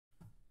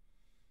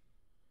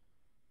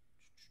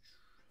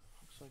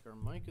like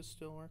our mic is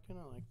still working.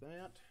 I like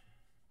that.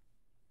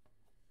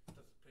 Does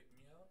it pick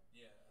me up?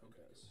 Yeah.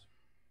 Okay. It does.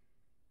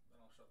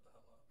 Then I'll shut the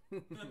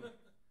hell up.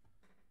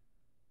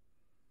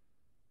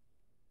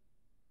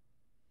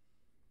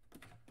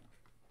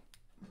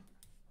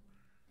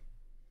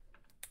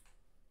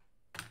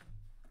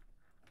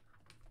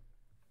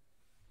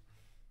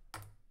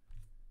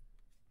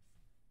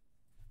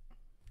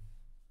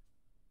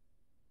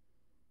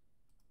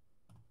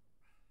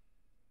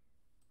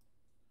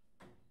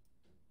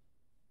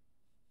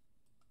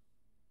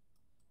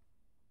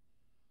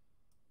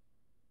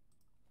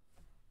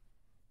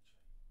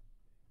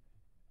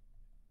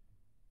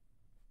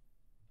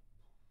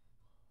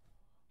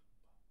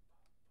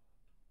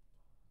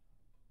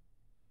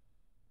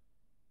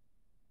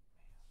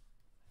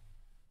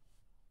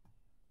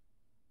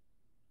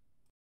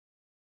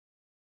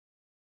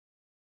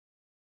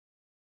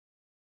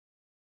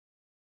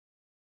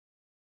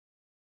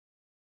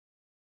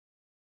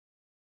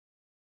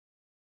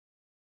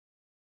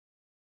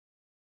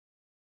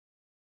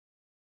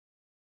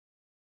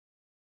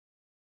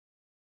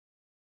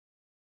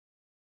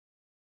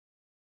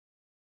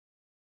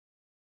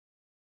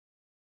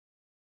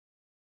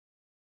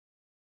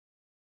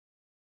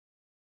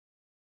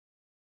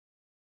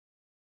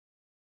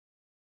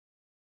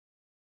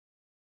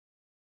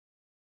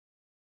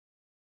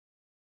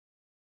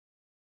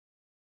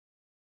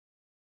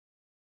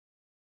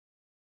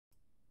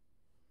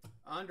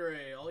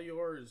 Andre, all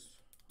yours,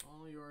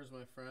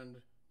 my friend.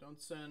 Don't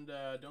send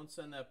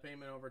that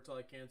payment over till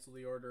I cancel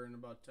the order in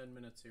about 10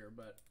 minutes here.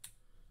 But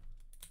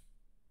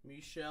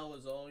Michelle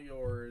is all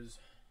yours.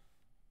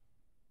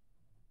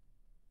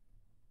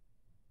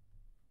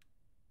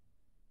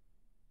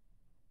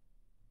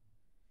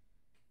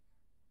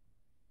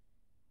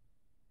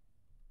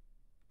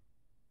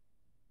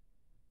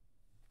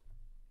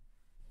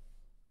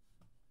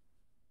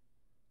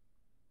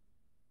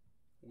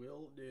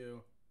 Will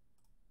do.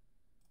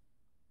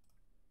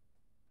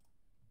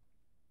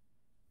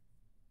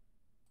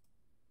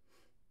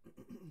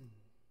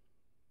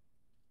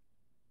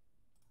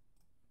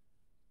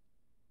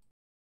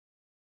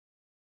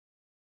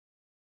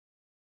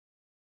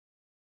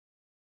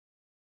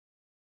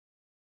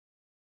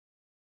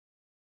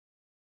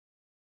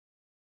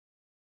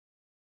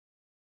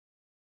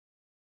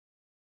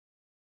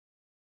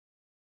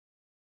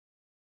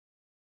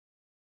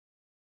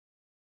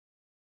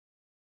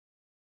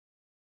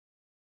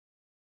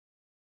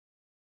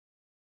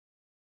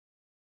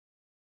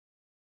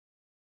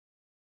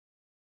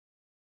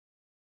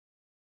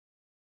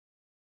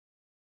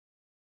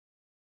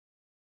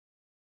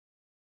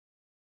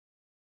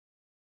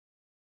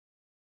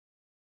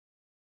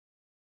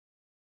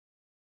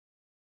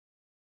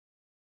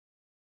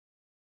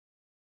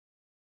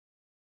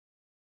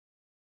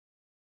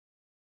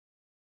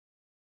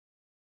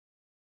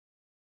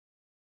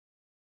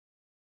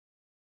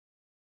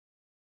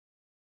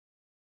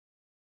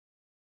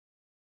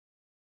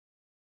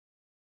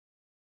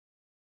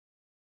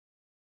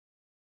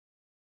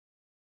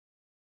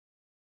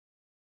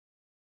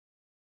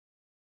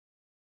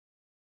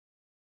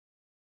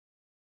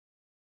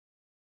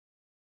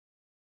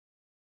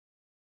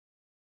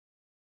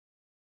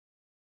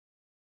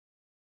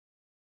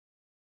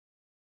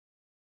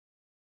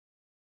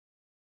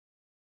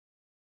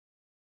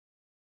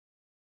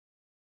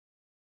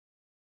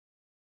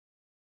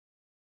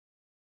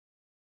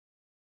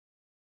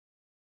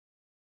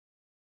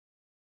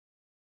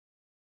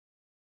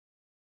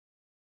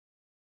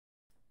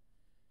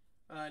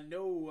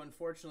 No,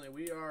 unfortunately,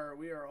 we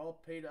are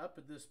all paid up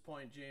at this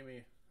point,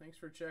 Jamie. Thanks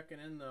for checking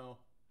in, though.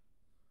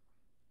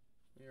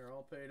 We are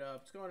all paid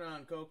up. What's going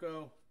on,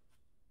 Coco?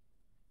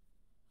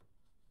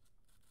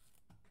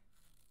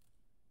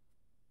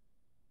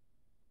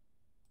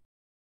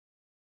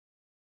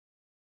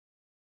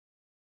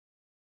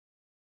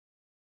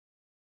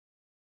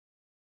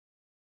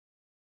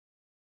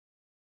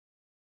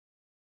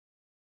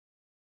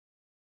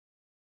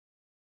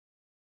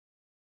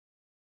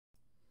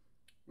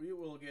 We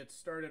will get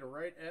started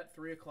right at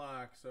 3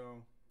 o'clock,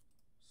 so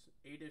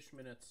 8-ish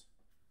minutes.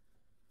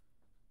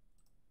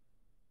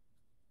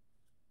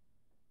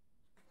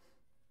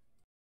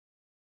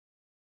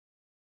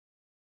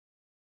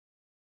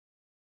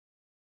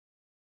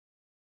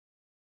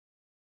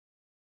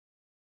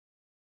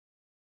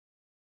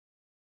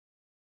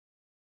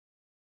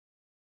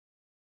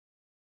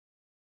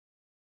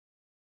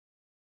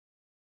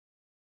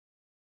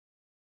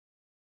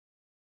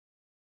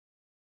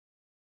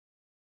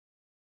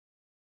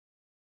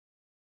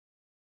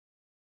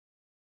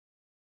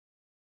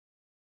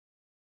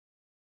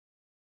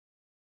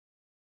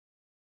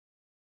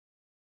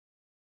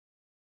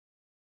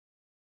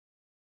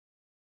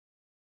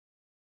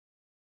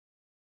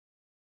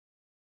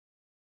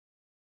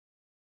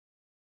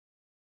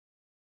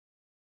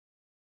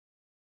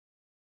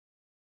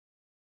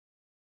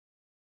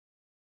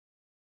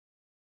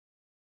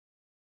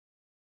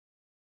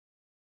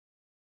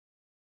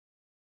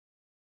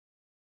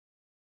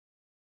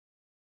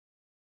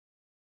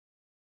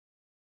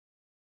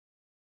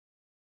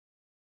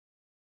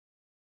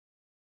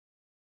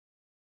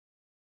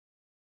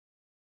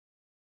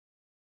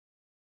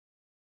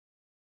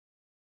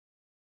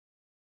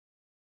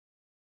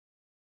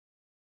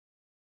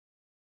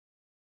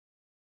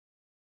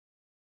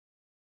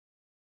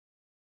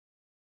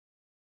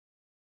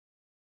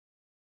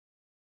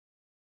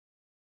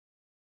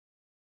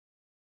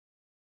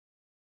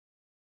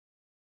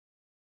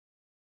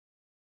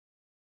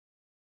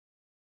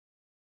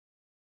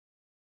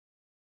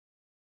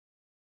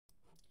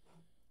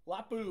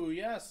 Lapu,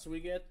 yes, you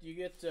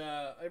get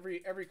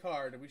every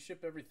card. We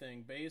ship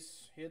everything,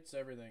 base, hits,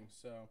 everything.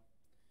 So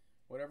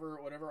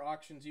whatever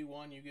auctions you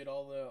won, you get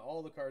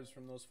all the cards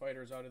from those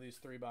fighters out of these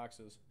 3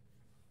 boxes.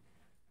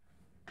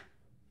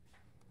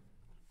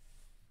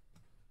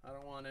 I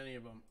don't want any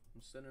of them.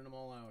 I'm sending them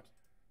all out.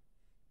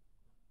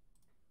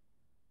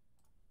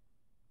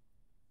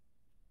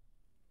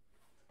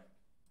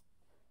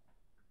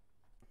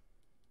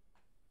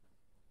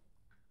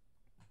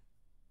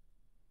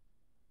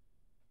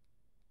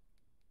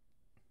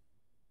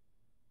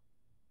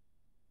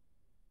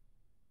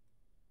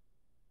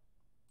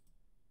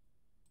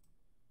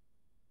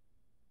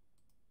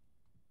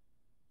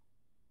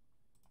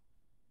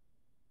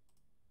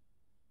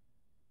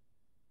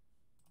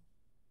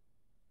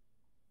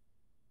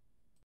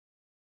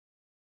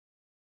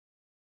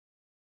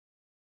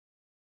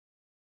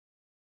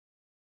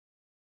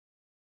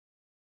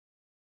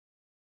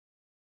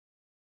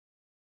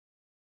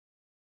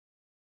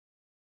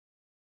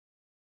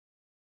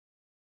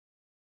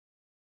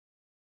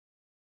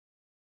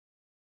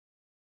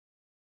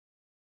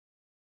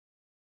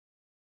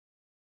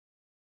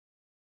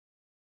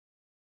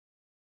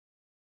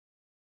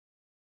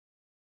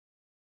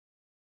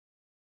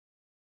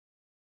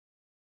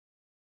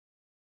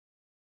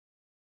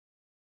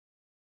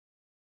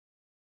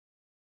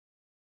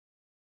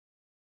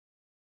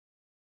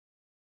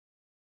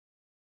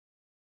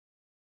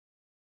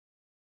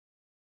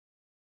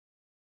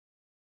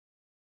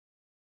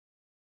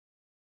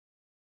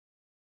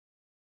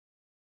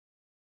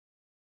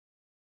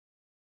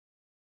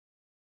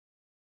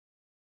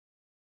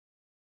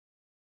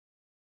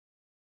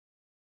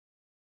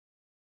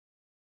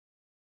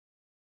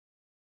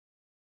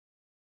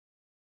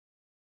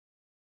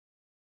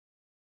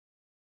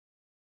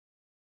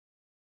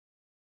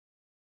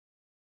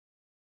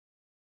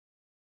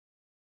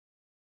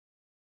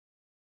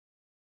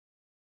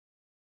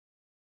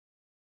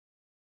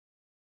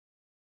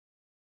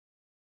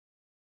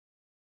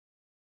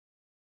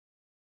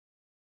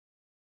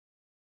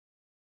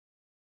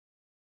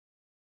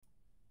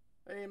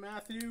 Hey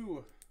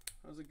Matthew,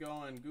 how's it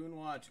going?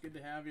 Goonwatch, good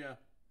to have you.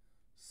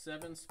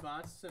 7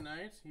 spots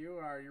tonight.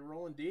 You're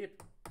rolling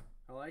deep.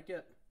 I like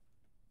it.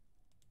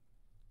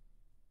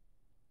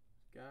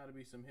 Got to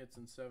be some hits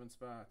in 7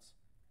 spots.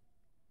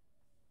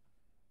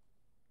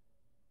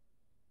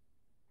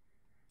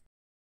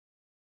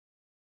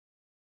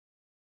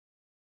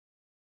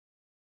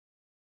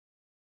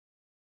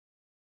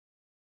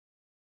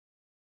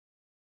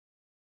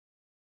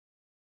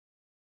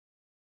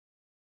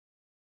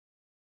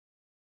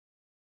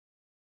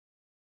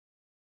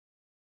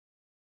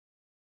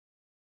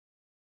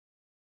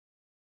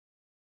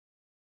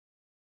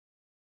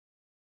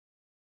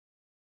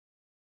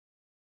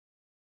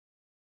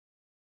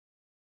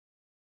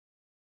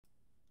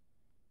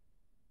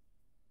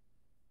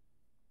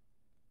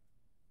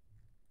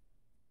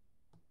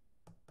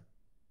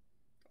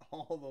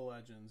 All the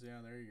legends. Yeah,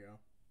 there you go.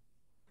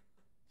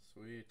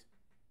 Sweet.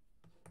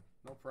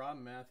 No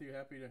problem, Matthew.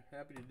 Happy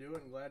to do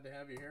it and glad to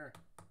have you here.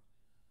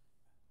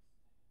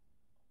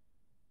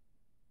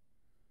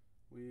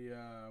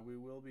 We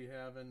will be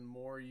having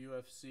more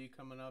UFC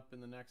coming up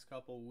in the next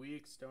couple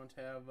weeks. Don't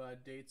have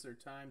dates or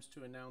times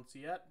to announce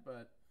yet,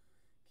 but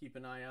keep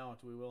an eye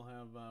out. We will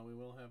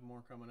have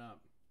more coming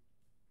up.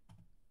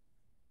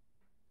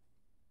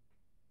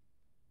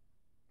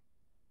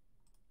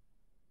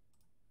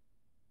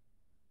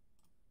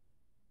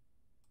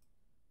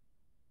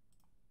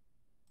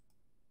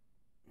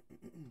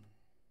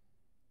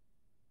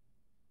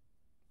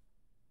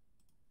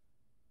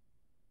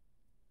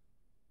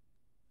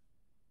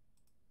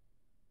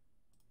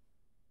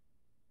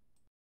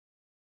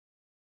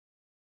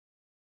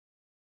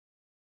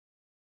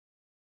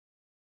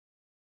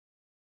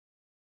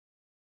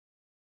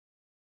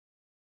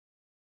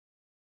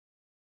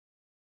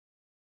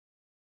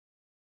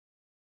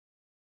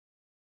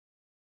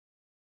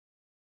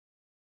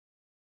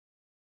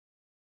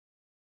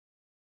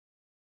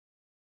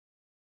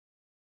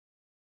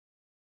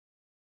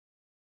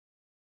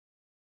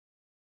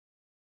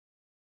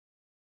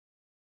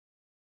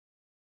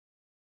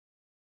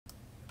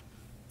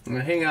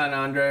 Hang on,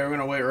 Andre. We're going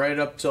to wait right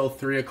up till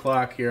 3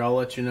 o'clock here. I'll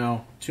let you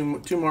know. Two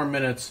more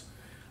minutes.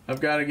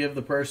 I've got to give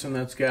the person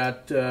that's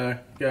got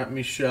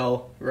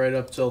Michelle right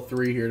up till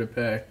 3 here to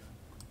pay.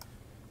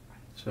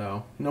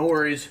 So, no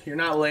worries. You're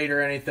not late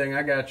or anything.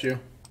 I got you.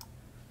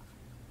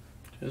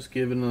 Just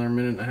give it another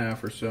minute and a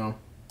half or so.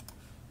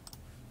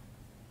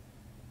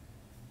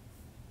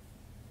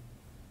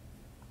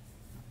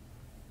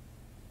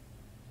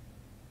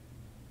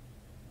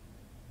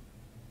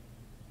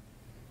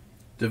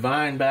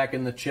 Divine back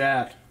in the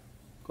chat.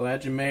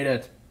 Glad you made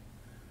it.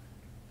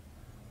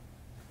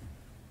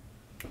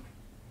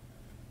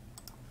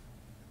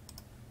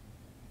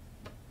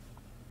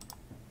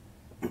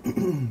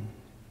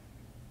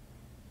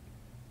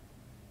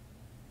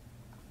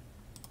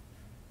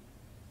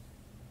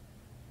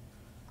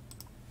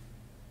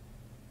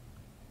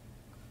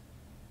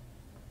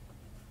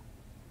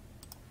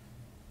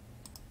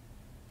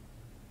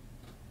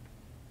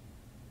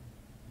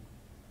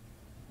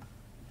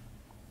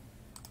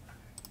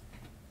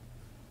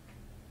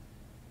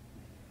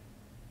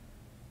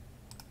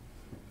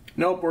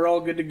 Nope, we're all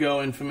good to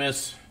go,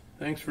 Infamous.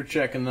 Thanks for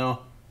checking, though.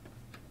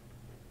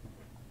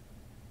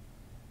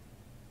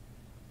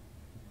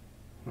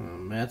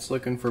 Matt's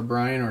looking for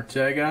Brian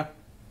Ortega.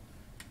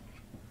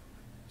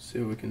 See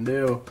what we can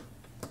do.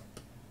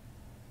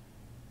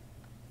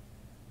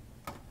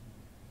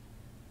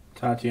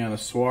 Tatiana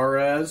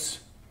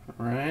Suarez.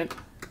 All right.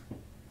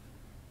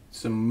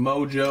 Some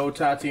Mojo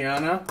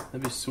Tatiana.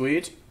 That'd be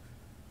sweet.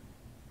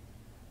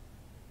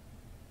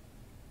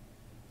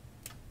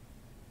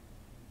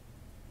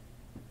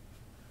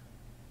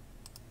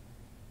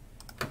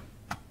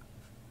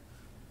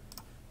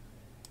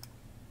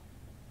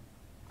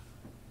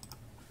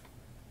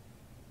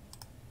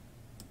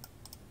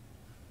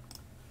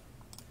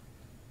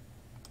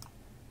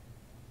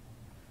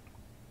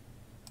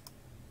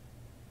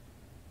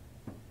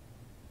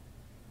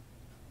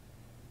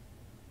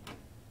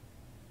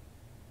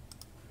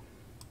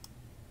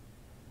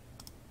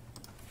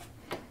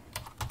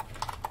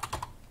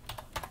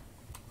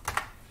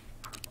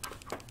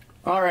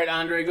 All right,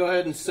 Andre, go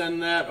ahead and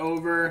send that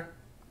over.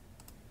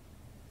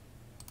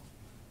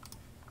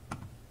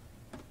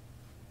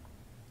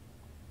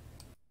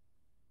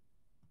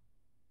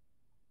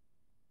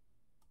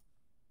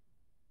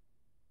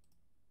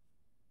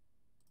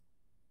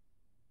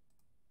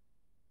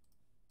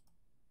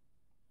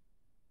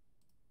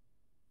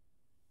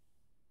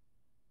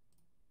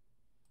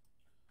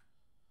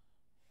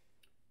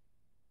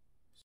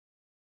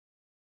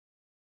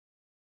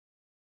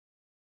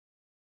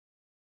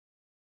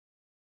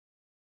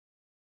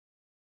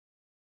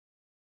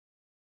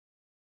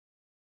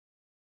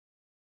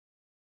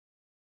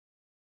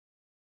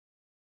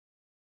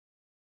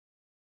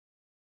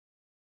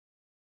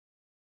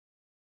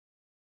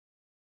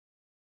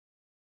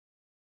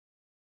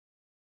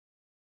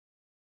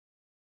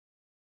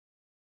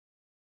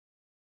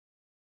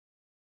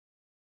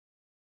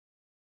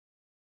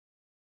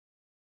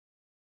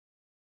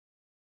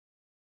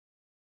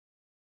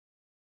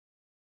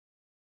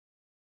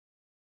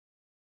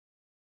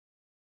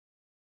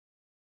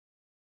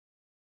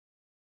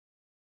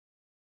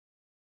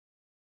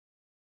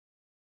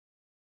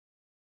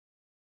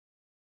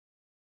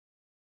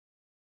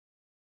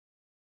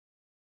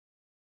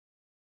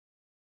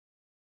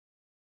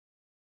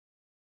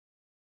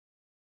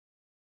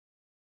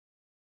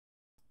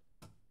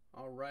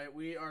 All right,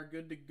 we are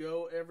good to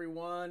go,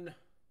 everyone.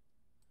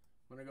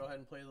 I'm going to go ahead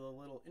and play the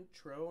little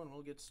intro, and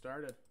we'll get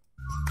started.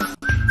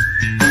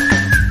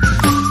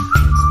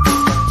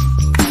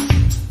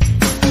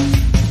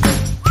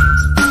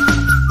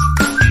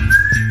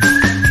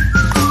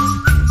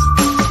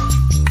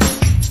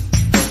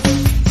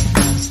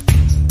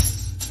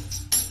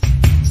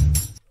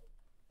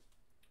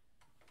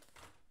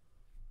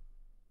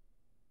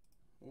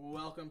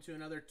 Welcome to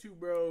another Two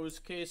Bros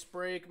case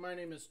break. My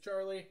name is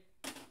Charlie.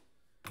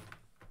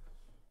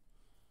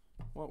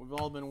 What we've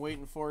all been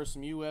waiting for,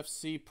 some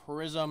UFC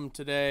Prizm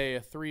today,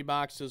 3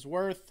 boxes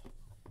worth.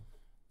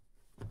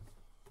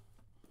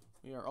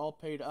 We are all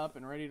paid up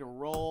and ready to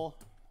roll.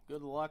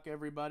 Good luck,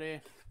 everybody.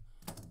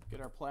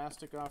 Get our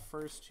plastic off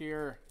first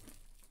here.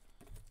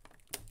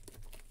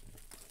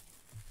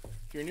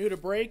 If you're new to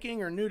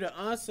breaking or new to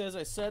us, as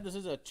I said, this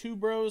is a Two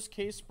Bros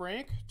case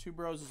break. Two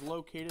Bros is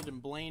located in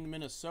Blaine,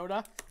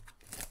 Minnesota.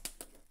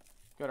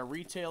 Got a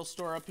retail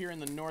store up here in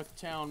the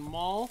Northtown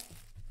Mall.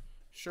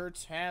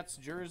 Shirts, hats,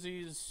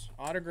 jerseys,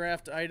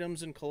 autographed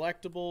items and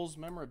collectibles,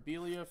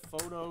 memorabilia,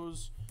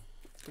 photos,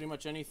 pretty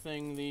much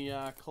anything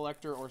the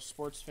collector or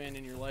sports fan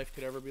in your life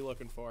could ever be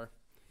looking for.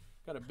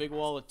 Got a big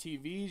wall of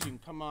TVs. You can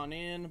come on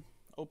in,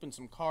 open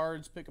some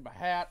cards, pick up a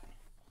hat.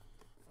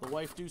 The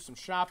wife do some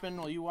shopping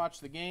while you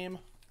watch the game.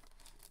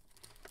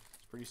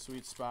 It's a pretty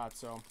sweet spot.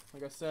 So,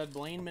 like I said,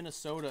 Blaine,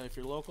 Minnesota. If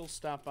you're local,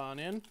 stop on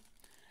in.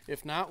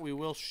 If not, we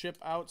will ship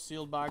out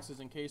sealed boxes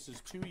and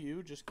cases to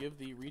you. Just give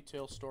the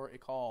retail store a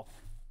call.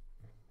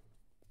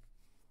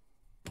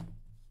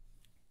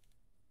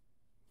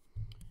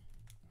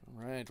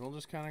 All right, we'll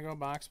just kind of go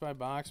box by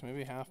box,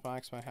 maybe half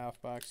box by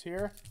half box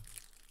here.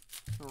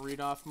 We'll read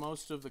off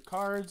most of the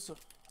cards.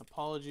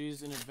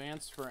 Apologies in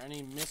advance for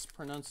any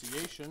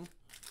mispronunciation.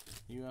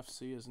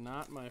 UFC is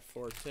not my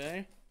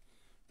forte,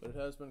 but it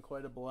has been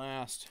quite a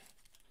blast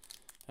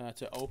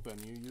to open.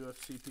 You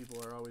UFC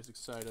people are always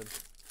excited.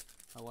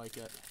 I like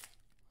it.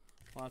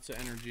 Lots of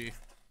energy.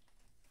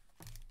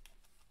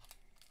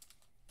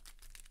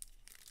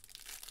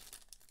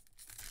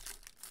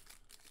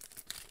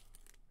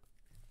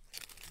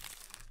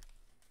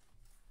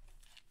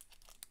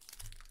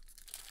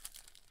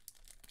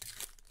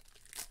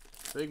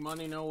 Big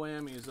money, no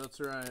whammies. That's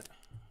right.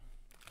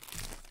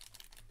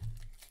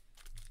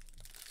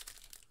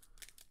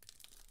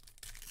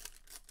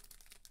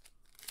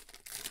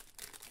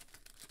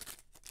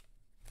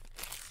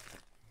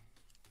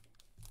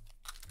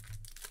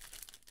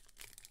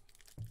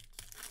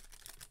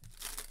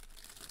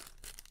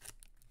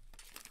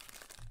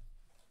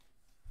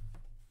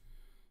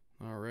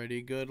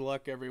 Alrighty, good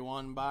luck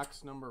everyone.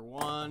 Box number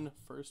 1,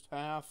 first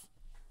half.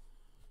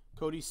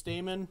 Cody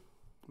Stamen,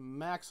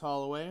 Max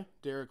Holloway,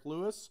 Derek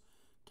Lewis,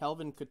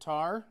 Calvin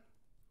Kattar,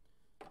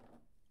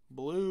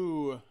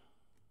 Blue.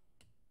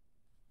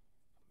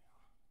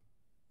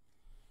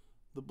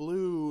 The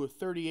blue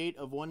 38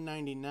 of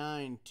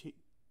 199,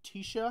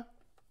 Tisha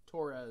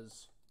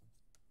Torres.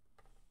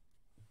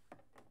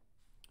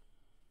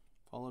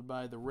 Followed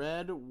by the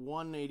red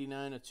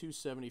 189 of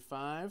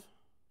 275,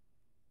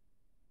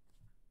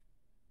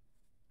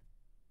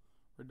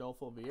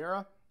 Rodolfo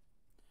Vieira.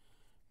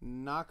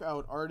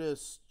 Knockout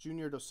artist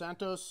Junior Dos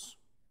Santos,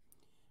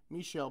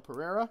 Michel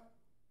Pereira,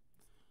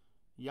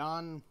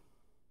 Jan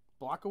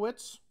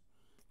Blachowicz,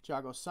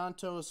 Thiago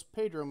Santos,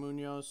 Pedro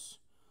Munoz,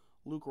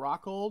 Luke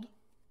Rockhold,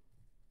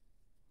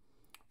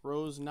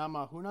 Rose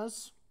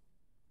Namajunas,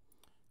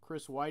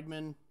 Chris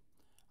Weidman,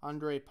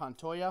 Andre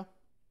Pantoja,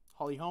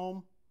 Holly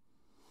Holm,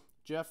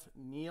 Jeff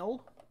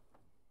Neal.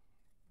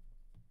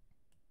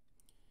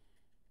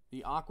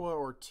 The aqua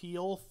or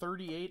teal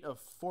 38 of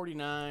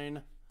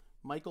 49,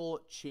 Michael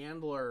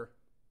Chandler.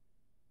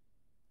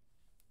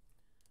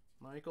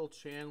 Michael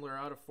Chandler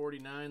out of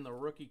 49, the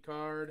rookie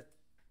card.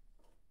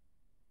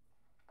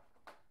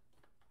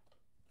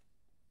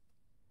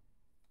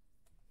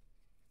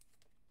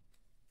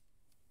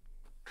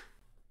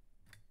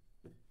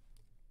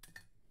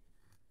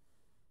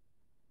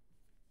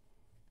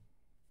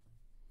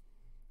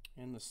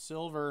 And the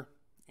silver,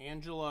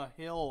 Angela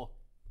Hill.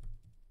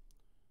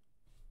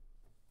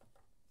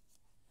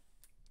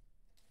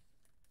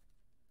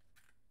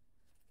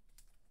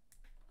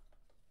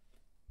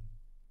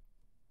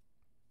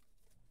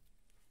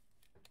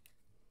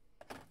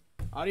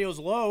 Audio's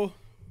low.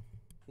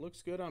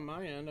 Looks good on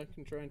my end. I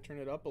can try and turn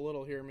it up a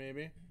little here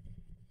maybe.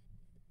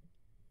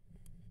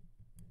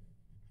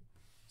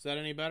 Is that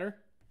any better?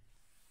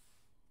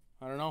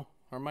 I don't know.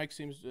 Our mic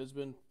has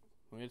been,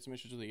 we had some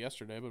issues with it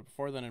yesterday, but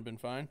before then it had been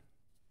fine.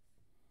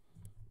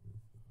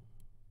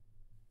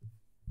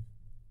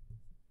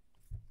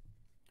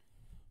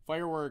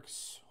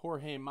 Fireworks,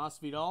 Jorge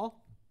Masvidal.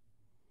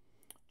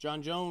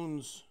 John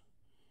Jones,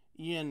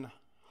 Ian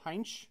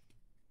Heinch.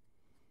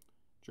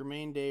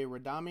 Jermaine De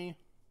Radami,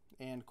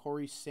 and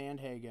Corey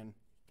Sandhagen.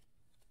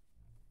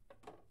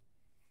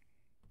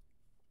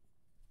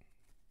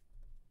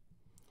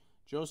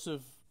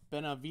 Joseph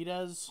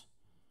Benavidez,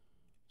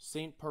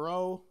 Saint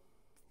Perot,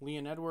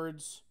 Leon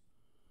Edwards,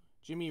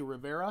 Jimmy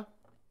Rivera,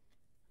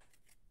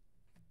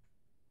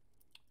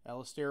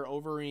 Alistair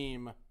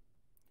Overeem,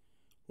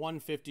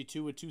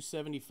 152 with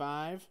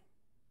 275.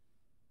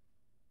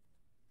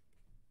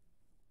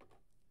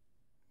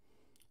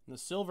 And the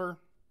silver,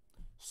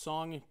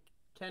 Song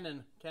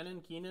Keenan.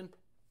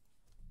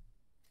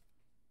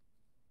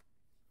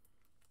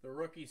 The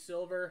rookie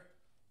silver.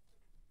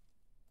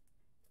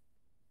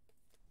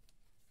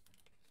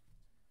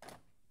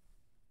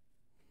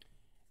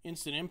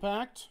 Instant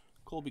Impact,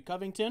 Colby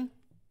Covington.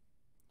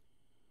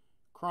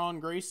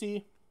 Cron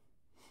Gracie,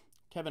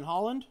 Kevin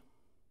Holland.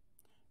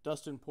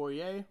 Dustin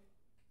Poirier.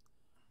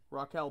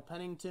 Raquel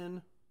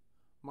Pennington.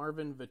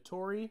 Marvin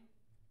Vittori.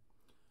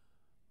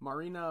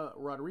 Marina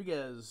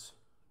Rodriguez.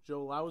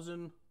 Joe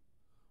Lauzen.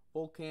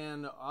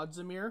 Volkan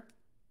Ozdemir,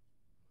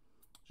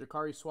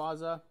 Jakari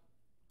Swaza,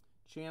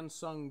 Chan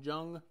Sung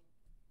Jung.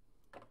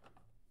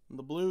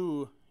 The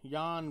blue,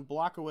 Jan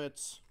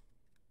Blachowicz,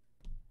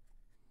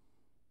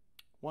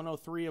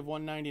 103 of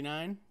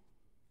 199.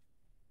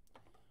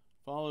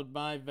 Followed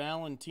by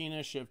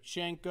Valentina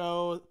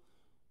Shevchenko,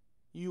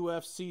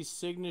 UFC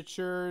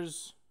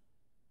signatures,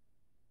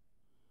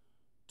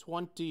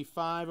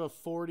 25 of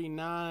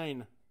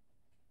 49.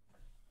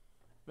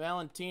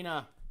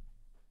 Valentina.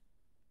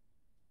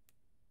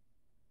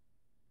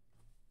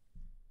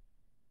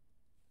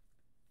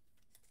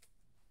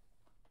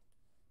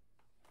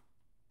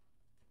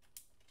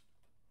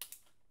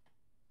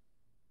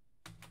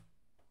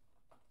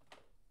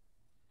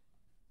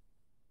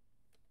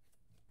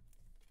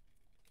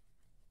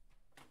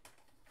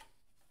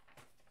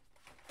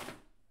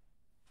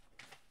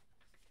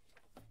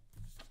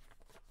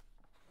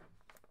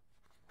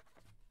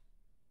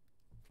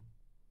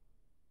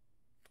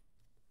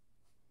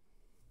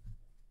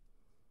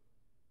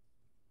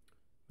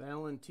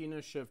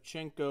 Valentina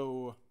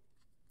Shevchenko,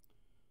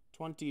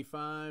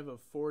 25 of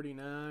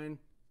 49.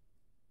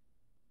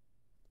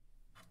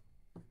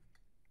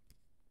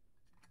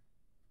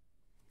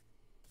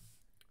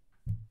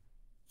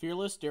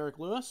 Fearless, Derek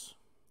Lewis.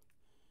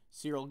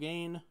 Cyril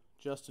Gain,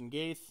 Justin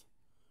Gaeth,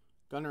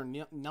 Gunnar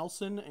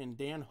Nelson, and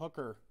Dan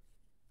Hooker.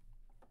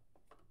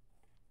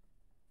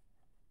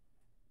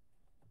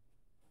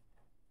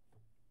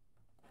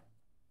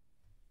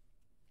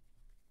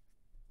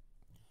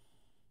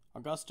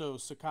 Augusto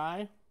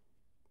Sakai,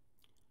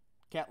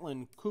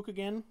 Catlin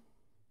Kukogan,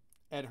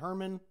 Ed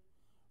Herman,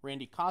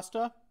 Randy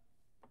Costa,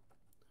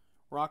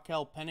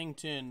 Raquel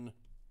Pennington,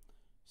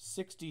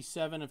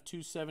 67 of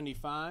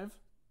 275.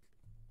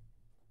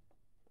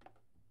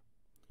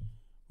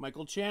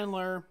 Michael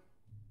Chandler,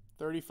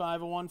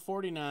 35 of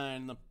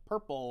 149. The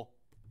purple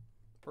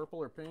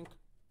or pink.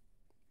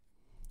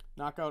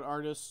 Knockout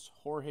artist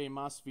Jorge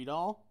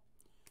Masvidal,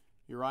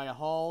 Uriah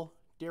Hall,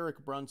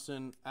 Derek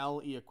Brunson,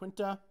 Al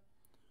Iaquinta,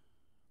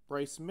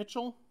 Bryce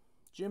Mitchell,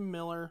 Jim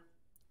Miller,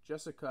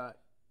 Jessica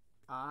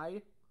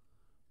I.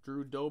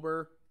 Drew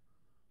Dober,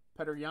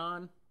 Petr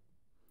Yan,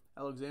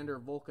 Alexander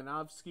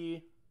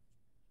Volkanovsky,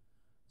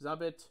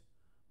 Zabit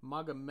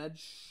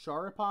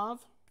Magomedsharipov,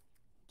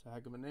 it's a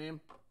heck of a name,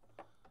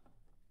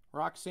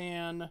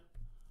 Roxanne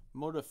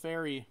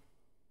Modafferi,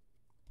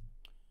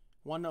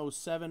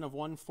 107 of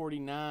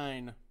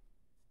 149,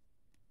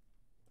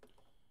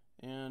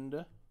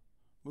 and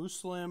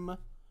Muslim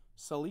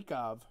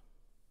Salikov,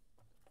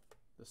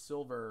 the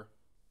silver.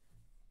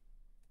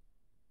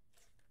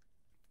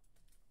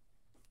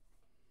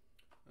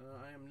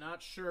 I am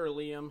not sure,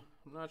 Liam.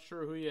 I'm not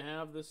sure who you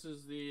have. This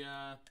is the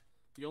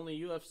only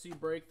UFC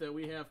break that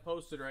we have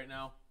posted right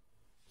now.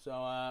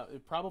 So,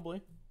 it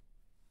probably.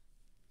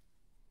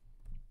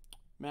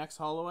 Max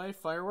Holloway,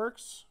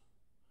 Fireworks.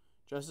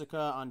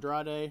 Jessica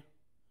Andrade.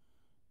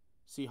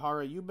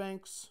 Sihara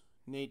Eubanks.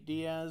 Nate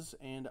Diaz.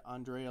 And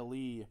Andrea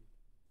Lee.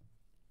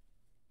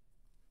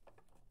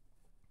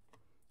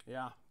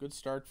 Yeah, good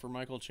start for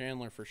Michael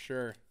Chandler for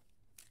sure.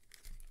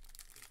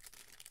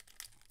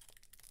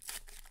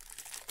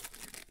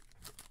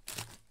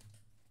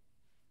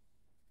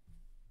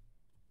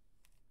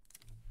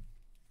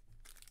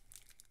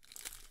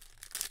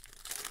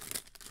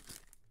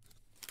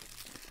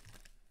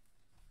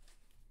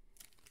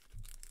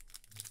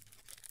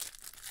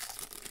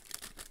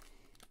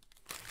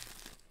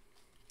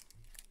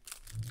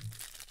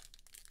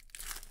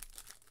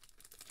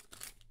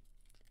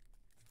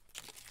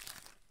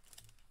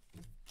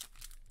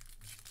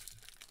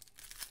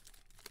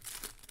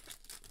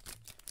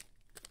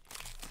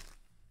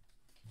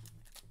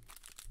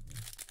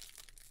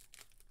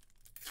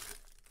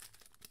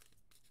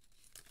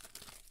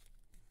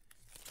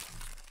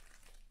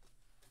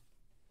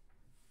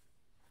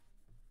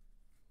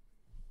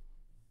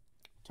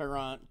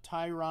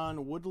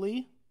 Tyron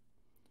Woodley,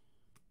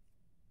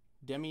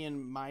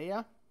 Demian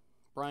Maia,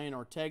 Brian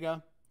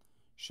Ortega,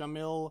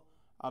 Shamil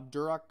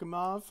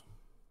Abdurakhimov,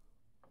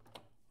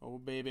 oh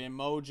baby,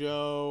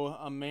 Mojo,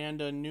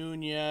 Amanda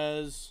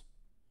Nunez,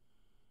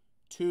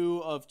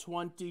 2 of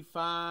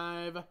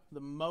 25,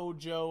 the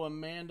Mojo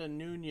Amanda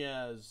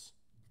Nunez.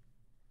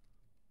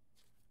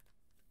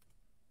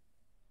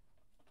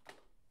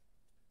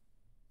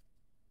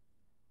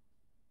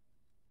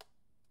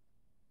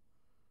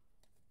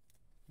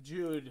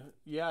 Jude,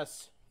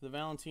 yes, the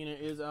Valentina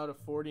is out of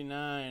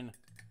 49.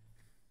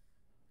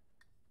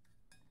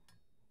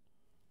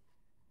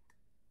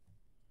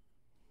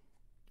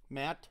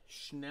 Matt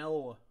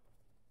Schnell,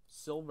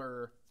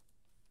 silver.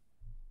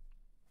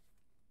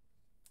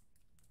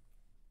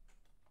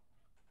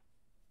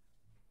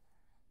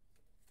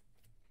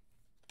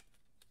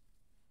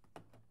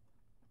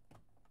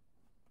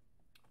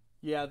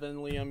 Yeah, then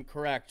Liam,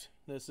 correct.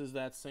 This is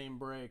that same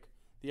break.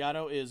 The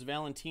auto is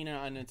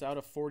Valentina, and it's out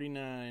of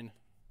 49.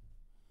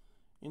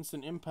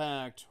 Instant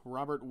Impact,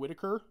 Robert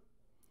Whitaker,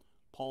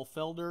 Paul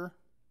Felder,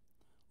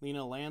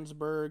 Lena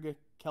Landsberg,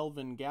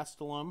 Kelvin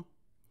Gastelum,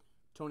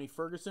 Tony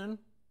Ferguson,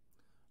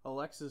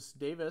 Alexis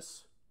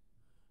Davis,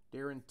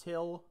 Darren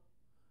Till,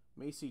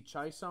 Macy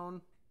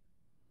Chisone,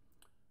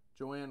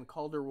 Joanne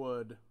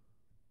Calderwood,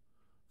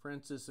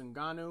 Francis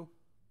Ngannou,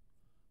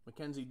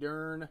 Mackenzie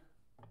Dern,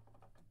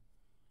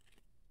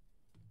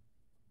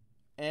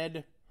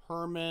 Ed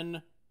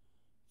Herman,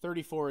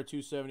 34 of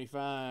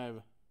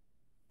 275.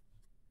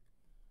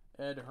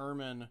 Ed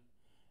Herman.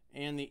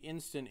 And the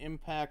Instant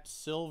Impact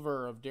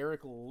silver of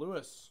Derek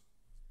Lewis.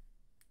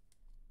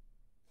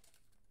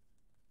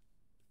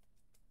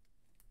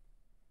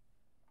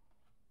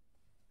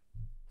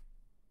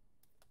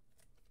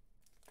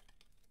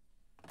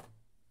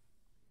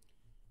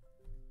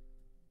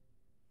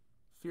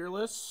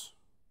 Fearless,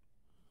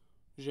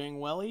 Zhang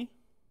Weili,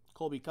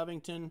 Colby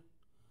Covington,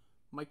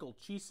 Michael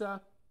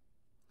Chisa,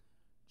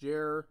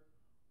 Jer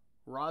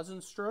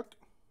Rosenstruck,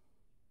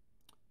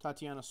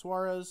 Tatiana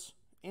Suarez,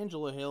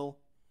 Angela Hill,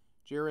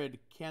 Jared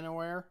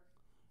Cannaware,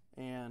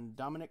 and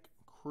Dominic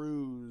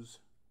Cruz.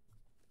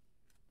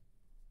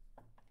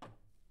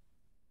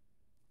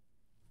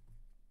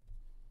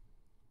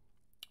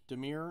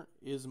 Damir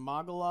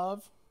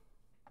Ismagulov,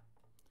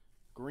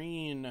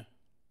 green,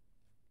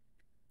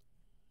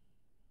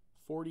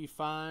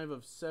 45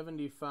 of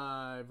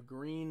 75,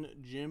 green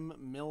Jim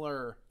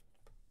Miller.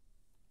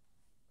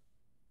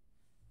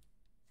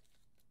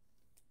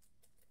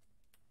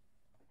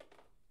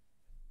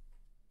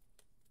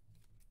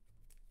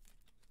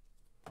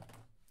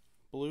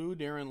 Blue,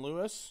 Darren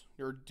Lewis,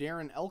 or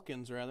Darren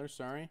Elkins, rather,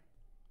 sorry.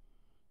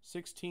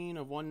 16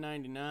 of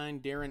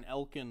 199, Darren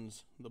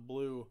Elkins, the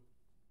blue.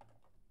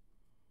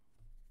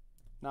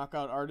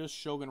 Knockout artist,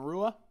 Shogun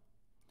Rua.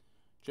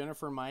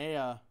 Jennifer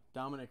Maea,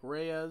 Dominic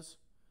Reyes.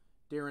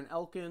 Darren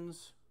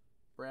Elkins,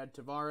 Brad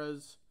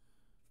Tavares.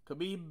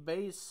 Khabib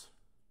Base,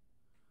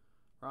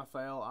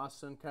 Rafael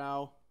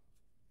Asenkow.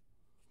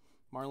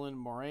 Marlon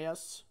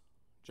Moraes,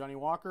 Johnny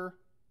Walker,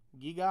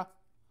 Giga,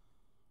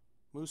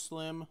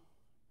 Muslim,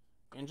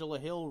 Angela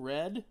Hill,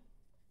 red.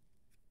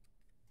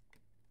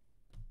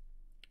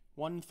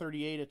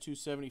 138 at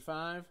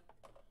 275.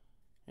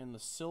 And the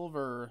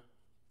silver,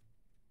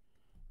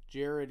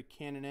 Jared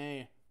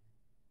Cannonier.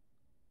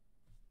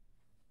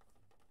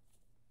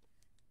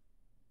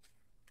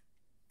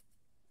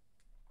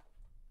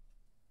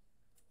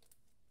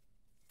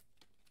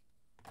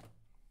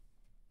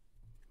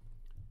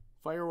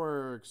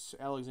 Fireworks,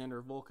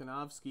 Alexander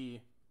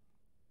Volkanovski,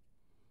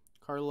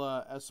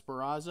 Carla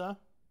Esperanza,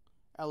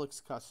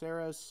 Alex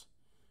Caceres,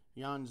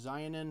 Jan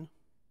Zayanin,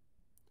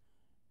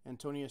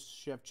 Antonius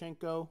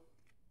Shevchenko,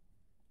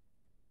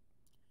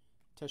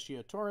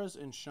 Teshia Torres,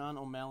 and Sean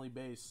O'Malley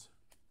base.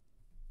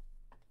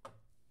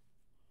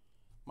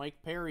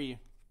 Mike Perry,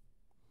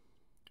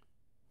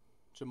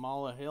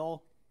 Jamala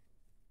Hill,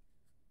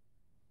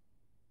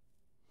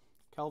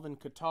 Kelvin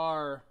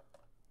Qatar,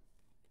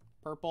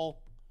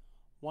 purple,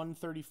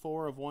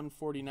 134 of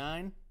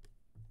 149.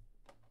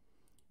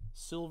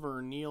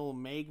 Silver, Neil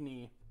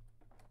Magny.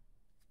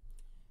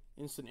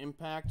 Instant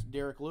Impact,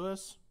 Derek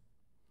Lewis.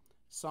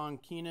 Son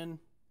Keenan,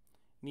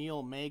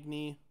 Neil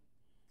Magny,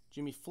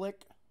 Jimmy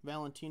Flick,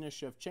 Valentina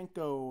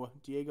Shevchenko,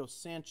 Diego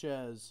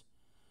Sanchez,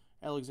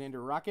 Alexander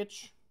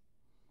Rakic,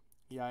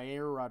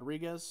 Yair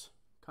Rodriguez,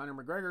 Conor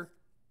McGregor,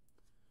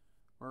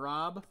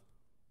 Marab,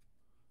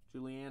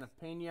 Juliana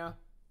Pena,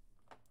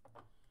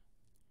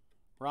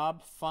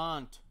 Rob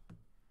Font,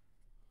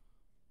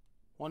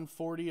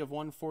 140 of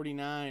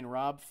 149,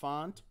 Rob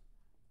Font.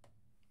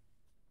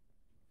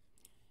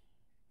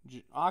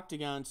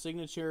 Octagon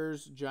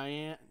Signatures,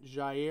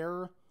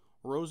 Jair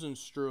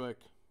Rosenstruik.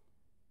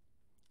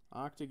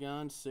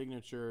 Octagon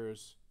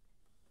Signatures.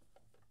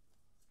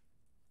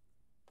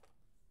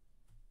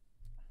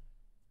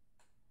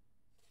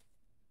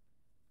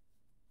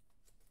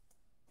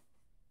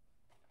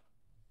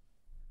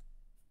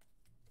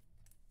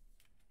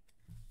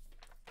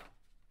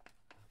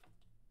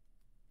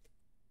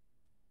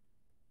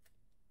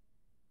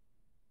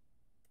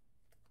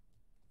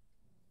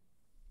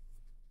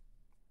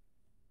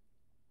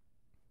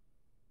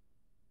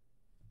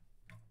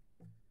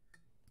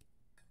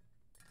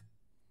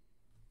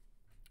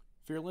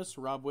 Fearless,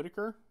 Rob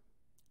Whitaker,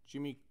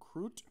 Jimmy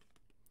Crute,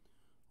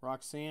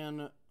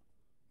 Roxanne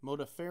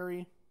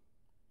Modafferi,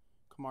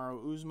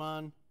 Kamaru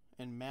Usman,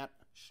 and Matt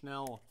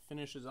Schnell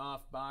finishes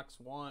off box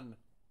 1.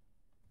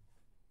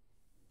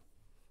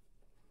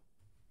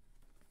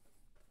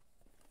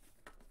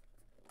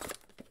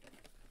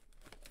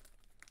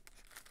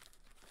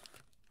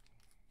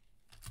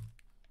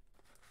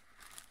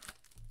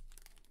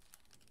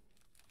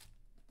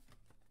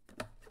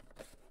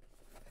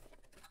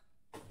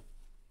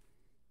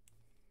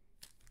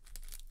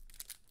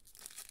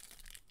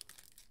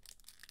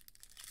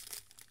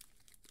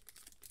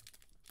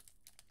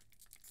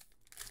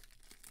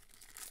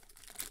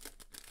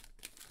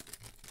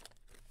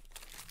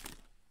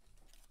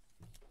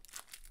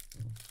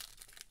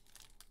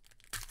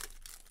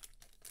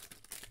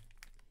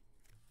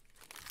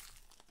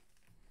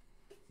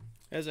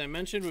 As I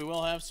mentioned, we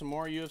will have some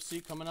more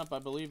UFC coming up, I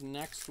believe,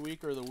 next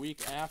week or the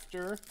week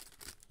after.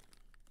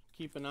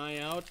 Keep an eye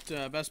out.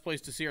 Best place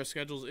to see our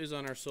schedules is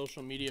on our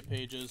social media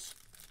pages.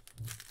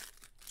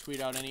 Tweet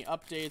out any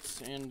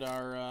updates and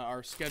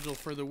our schedule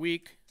for the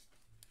week.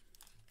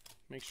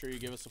 Make sure you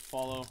give us a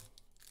follow.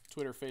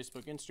 Twitter,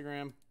 Facebook,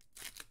 Instagram.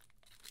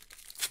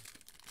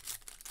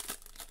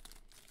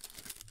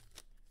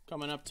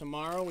 Coming up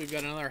tomorrow, we've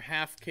got another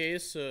half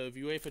case of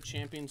UEFA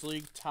Champions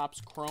League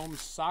Topps Chrome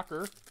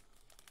Soccer.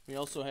 We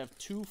also have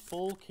 2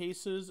 full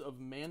cases of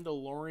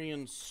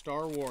Mandalorian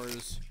Star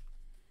Wars.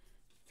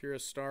 If you're a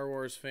Star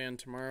Wars fan,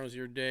 tomorrow's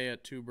your day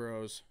at Two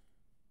Bros.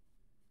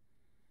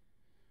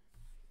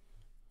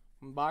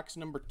 Box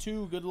number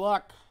 2, good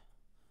luck.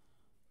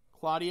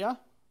 Claudia,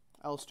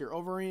 Alistair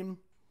Overeem,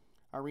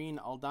 Irene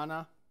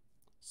Aldana,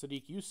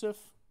 Sadiq Yusuf,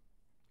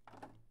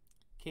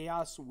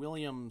 Chaos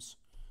Williams,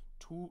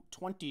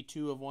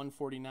 22 of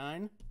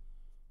 149.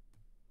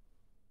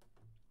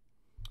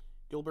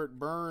 Gilbert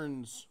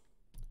Burns,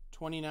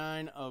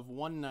 29 of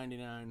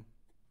 199.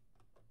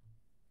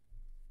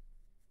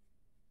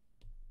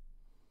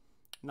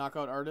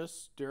 Knockout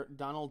artists,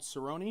 Donald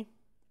Cerrone,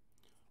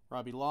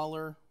 Robbie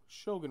Lawler,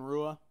 Shogun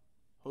Rua,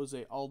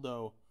 Jose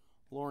Aldo,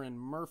 Lauren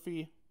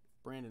Murphy,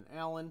 Brandon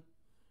Allen,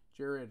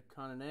 Jared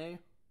Cannonier,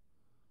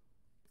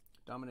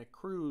 Dominic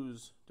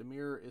Cruz,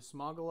 Damir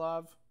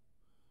Ismagulov,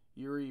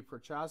 Yuri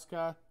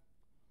Prochaska,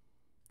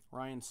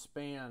 Ryan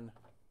Spann,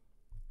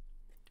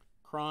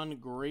 Kron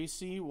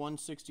Gracie,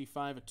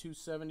 165 of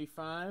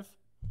 275.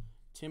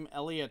 Tim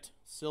Elliott,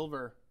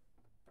 silver.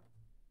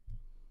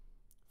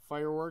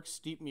 Fireworks,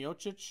 Stipe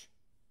Miocic,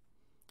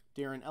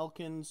 Darren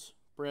Elkins,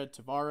 Brad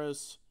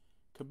Tavares,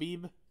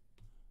 Khabib,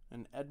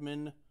 and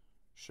Edmund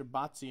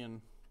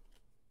Shabatsian.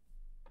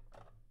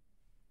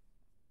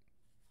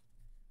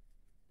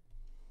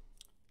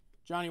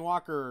 Johnny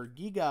Walker,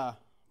 Giga,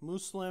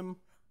 Muslim,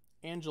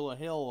 Angela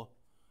Hill,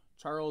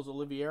 Charles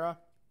Oliveira,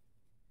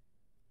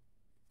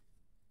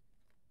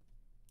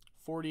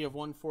 40 of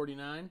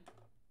 149.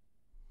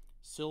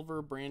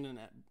 Silver, Brendan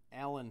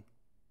Allen.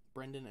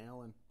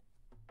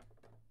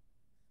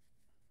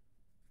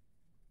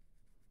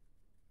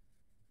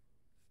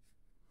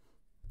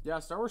 Yeah,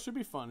 Star Wars should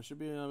be fun. It should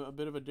be a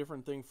bit of a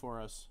different thing for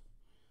us.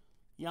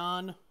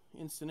 Jan,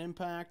 Instant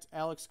Impact,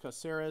 Alex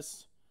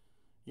Caceres,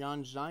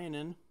 Jan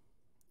Zayanin,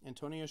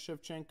 Antonia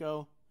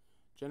Shevchenko,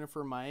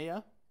 Jennifer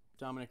Maia,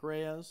 Dominic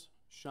Reyes,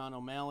 Sean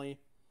O'Malley,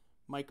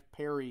 Mike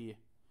Perry,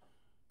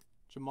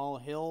 Jamal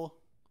Hill,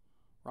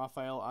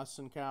 Rafael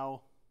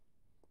Asenkow,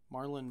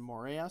 Marlon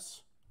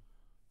Moraes,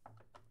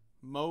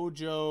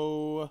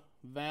 Mojo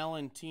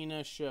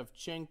Valentina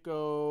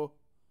Shevchenko,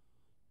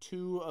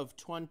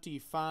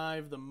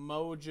 2/25, the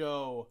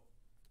Mojo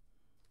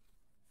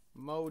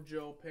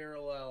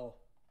parallel.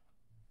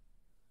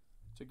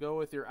 To go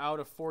with your out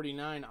of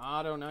 49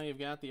 auto, now you've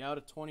got the out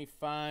of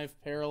 25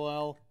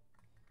 parallel.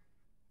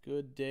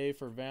 Good day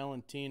for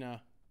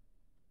Valentina.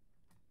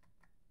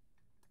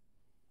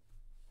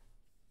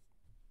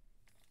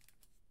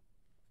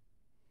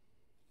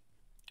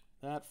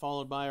 That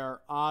followed by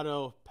our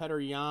auto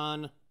Petr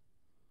Yan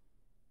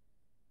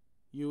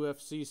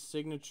UFC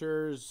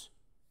signatures.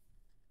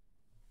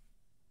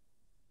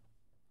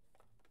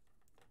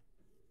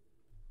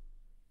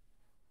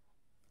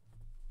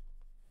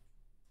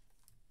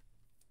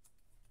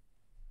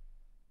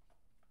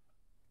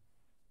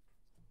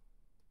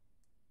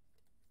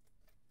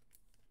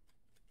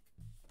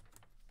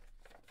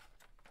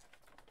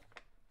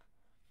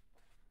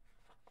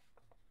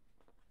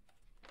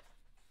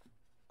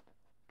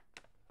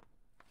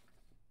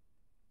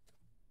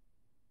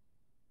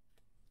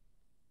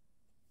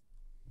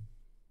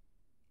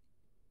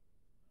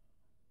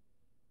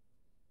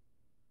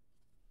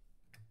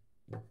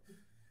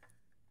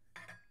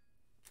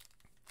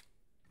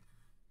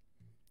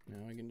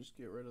 Now I can just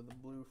get rid of the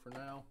blue for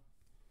now.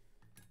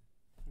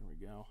 There we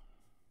go.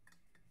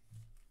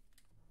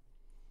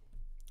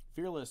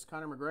 Fearless,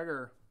 Conor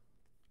McGregor.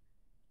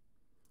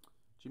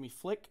 Jimmy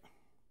Flick,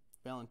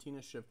 Valentina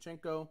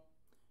Shevchenko,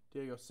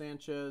 Diego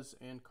Sanchez,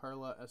 and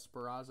Carla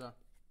Esperanza.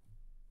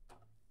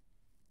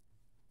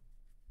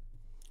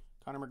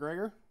 Conor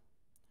McGregor,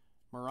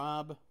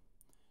 Marab,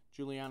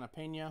 Juliana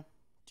Pena,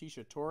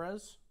 Tisha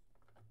Torres.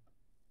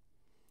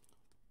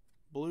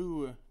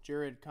 Blue,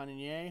 Jared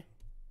Cannonier,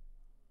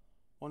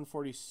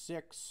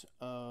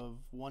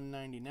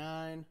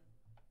 146/199.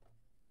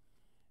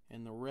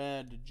 And the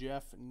red,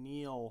 Jeff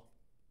Neal,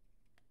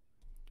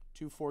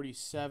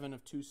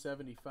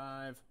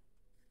 247/275.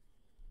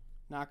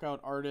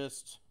 Knockout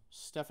artist,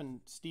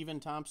 Stephen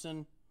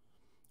Thompson,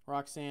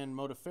 Roxanne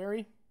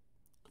Modafferi,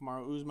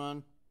 Kamaru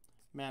Usman,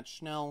 Matt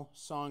Schnell,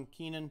 Song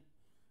Keenan,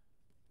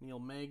 Neil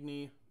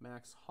Magny,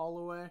 Max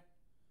Holloway,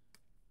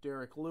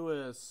 Derek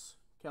Lewis,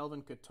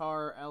 Calvin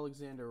Kattar,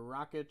 Alexander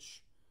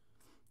Rakic,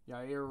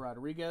 Yair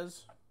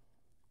Rodriguez.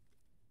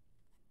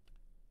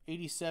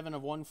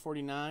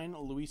 87/149,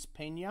 Luis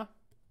Pena.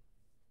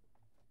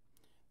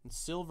 And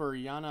silver,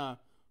 Yana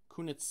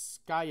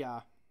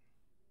Kunitskaya.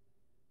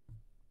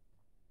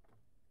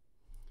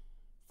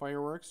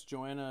 Fireworks,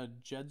 Joanna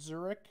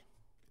Jedzurek,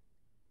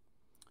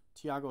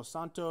 Thiago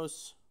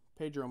Santos,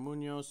 Pedro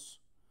Munoz,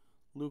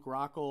 Luke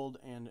Rockhold,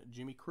 and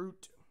Jimmy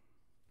Crute.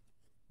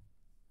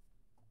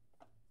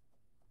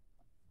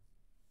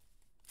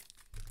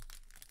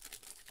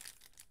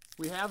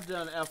 We have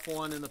done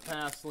F1 in the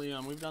past,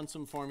 Liam. We've done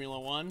some Formula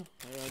 1.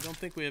 I don't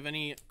think we have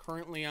any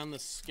currently on the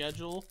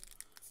schedule,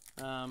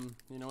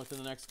 within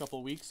the next couple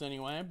of weeks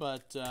anyway,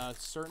 but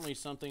certainly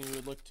something we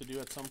would look to do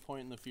at some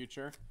point in the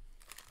future.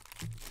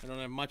 I don't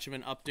have much of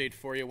an update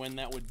for you when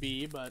that would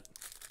be, but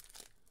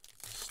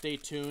stay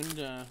tuned.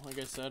 Like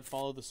I said,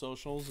 follow the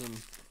socials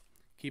and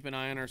keep an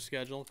eye on our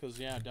schedule because,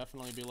 yeah,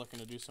 definitely be looking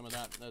to do some of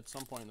that at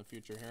some point in the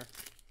future here.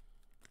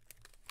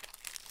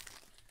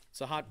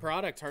 It's a hot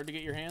product. Hard to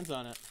get your hands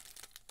on it.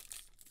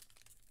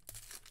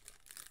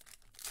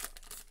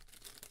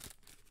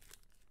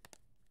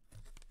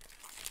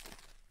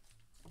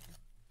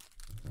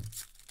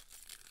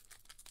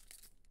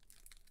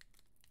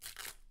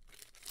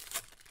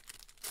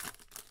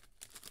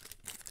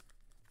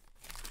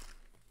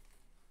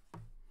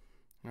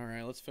 All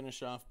right, let's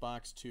finish off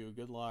box 2.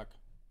 Good luck.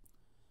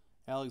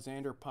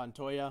 Alexander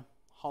Pantoja,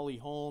 Holly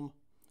Holm,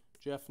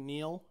 Jeff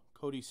Neal,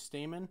 Cody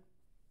Stamen.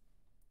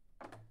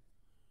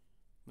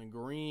 The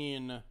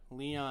green,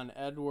 Leon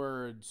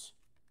Edwards,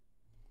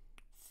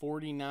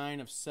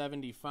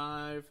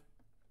 49/75.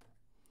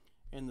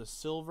 And the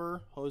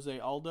silver, Jose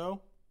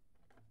Aldo.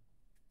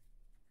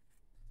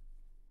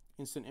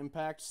 Instant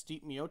Impact,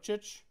 Stipe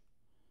Miocic,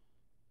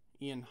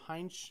 Ian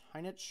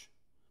Heinich,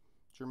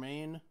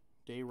 Jermaine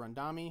De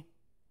Rondami,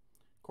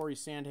 Corey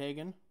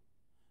Sandhagen,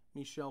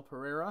 Michel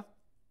Pereira,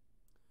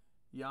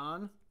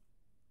 Jan,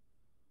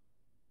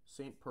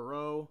 St.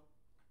 Perot,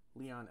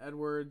 Leon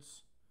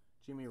Edwards,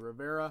 Jimmy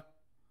Rivera,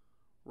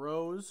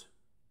 Rose,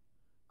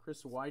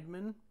 Chris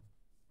Weidman,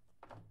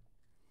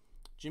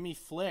 Jimmy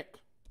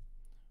Flick,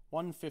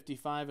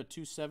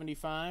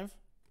 155/275,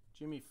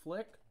 Jimmy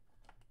Flick,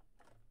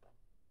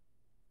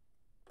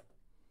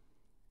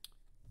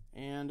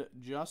 and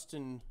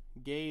Justin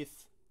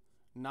Gaith,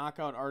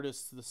 Knockout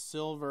Artist, the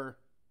silver.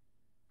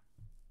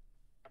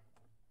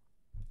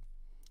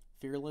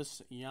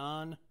 Fearless,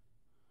 Jan,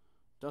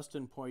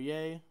 Dustin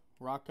Poirier,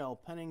 Raquel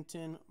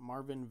Pennington,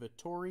 Marvin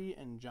Vittori,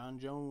 and John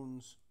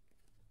Jones.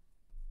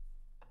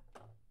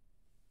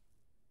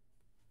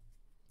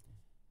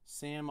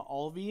 Sam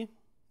Alvey,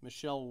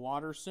 Michelle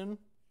Watterson,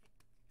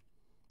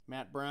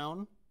 Matt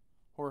Brown,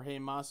 Jorge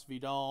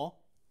Masvidal,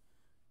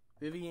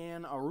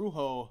 Viviane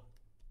Araújo,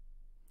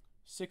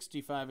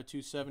 65 of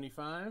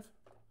 275.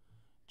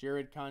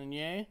 Jared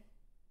Cannonier,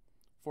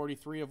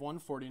 43 of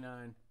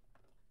 149.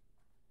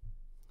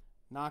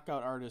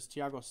 Knockout artist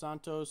Thiago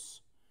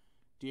Santos,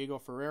 Diego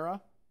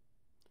Ferreira,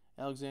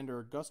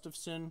 Alexander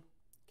Gustafsson,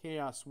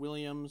 Chaos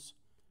Williams,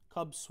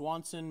 Cub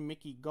Swanson,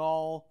 Mickey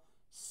Gall,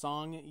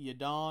 Song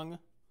Yadong,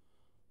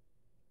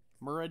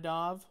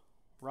 Muradov,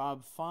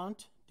 Rob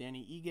Font,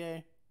 Danny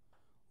Ige,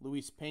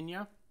 Luis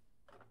Pena.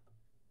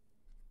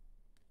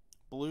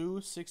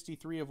 Blue,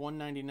 63 of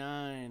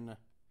 199.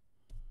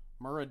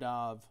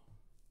 Muradov.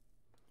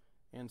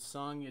 And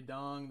Song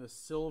Yadong, the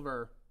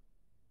silver.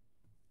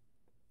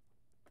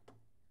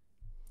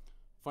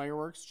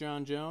 Fireworks,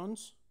 John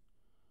Jones,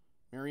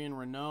 Marion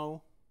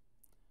Renault,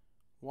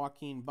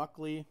 Joaquin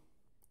Buckley,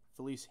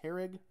 Felice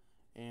Herrig,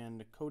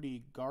 and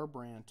Cody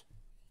Garbrandt.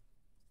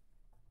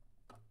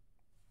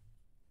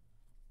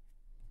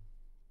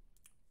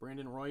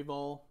 Brandon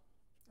Roybal,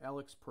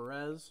 Alex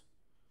Perez,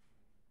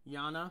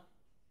 Yana,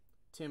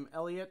 Tim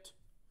Elliott,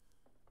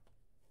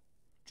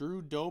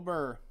 Drew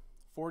Dober,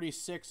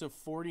 46 of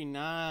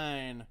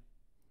 49.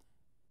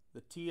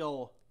 The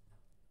teal.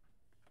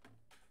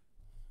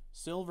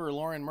 Silver,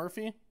 Lauren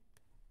Murphy.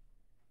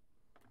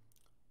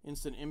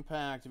 Instant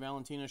Impact,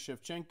 Valentina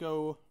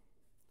Shevchenko.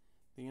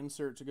 The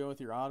insert to go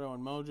with your auto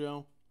and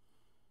mojo.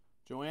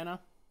 Joanna,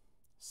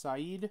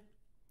 Saeed,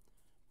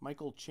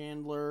 Michael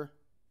Chandler,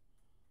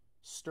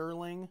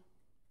 Sterling,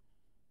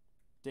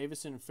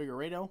 Davison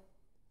Figueiredo,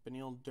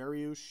 Benil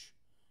Dariush,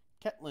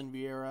 Ketlin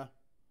Vieira,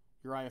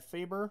 Uriah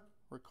Faber,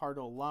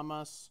 Ricardo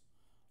Lamas,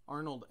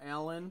 Arnold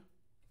Allen.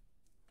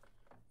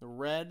 The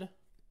red,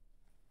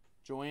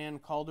 Joanne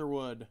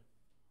Calderwood,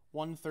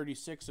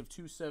 136 of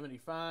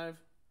 275.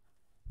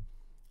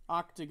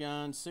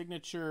 Octagon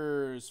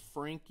Signatures,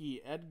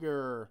 Frankie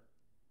Edgar.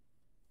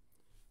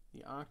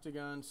 The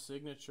Octagon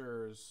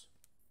Signatures.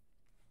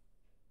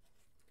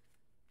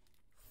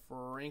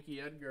 Frankie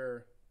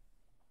Edgar.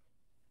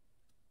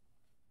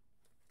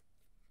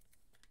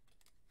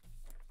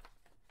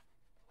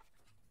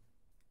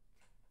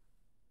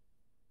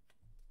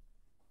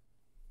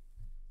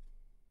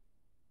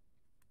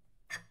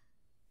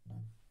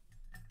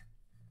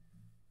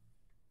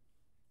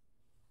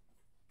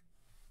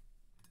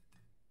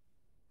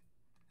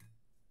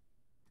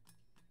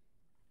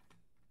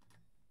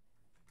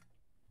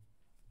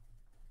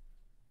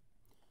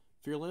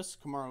 Fearless,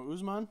 Kamaru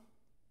Usman,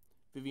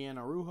 Vivian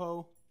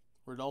Arujo,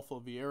 Rodolfo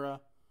Vieira,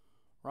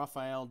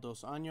 Rafael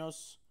Dos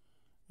Anjos,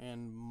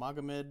 and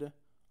Magomed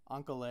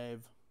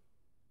Ankalaev.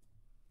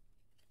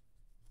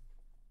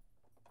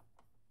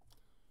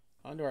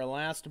 On to our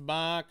last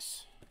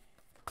box.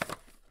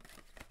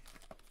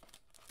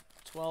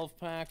 12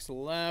 packs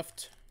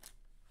left.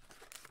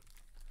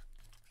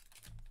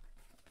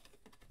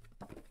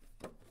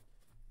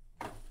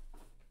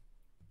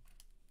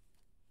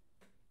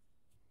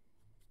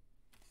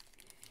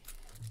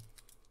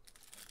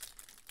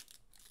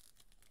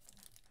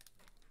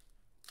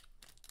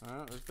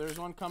 If there's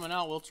one coming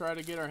out, we'll try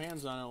to get our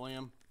hands on it,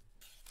 Liam.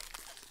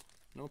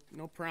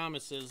 No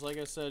promises. Like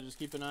I said, just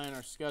keep an eye on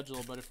our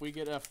schedule. But if we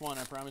get F1,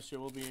 I promise you,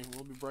 we'll be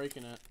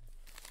breaking it.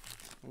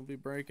 We'll be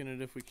breaking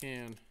it if we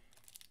can.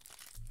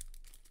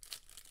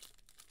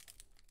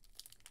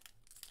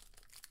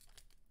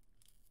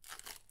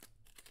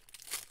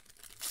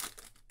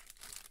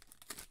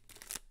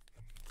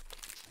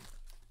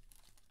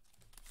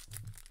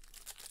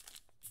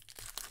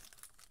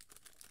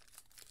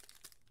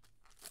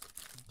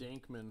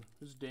 Dankman.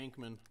 Who's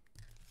Dankman?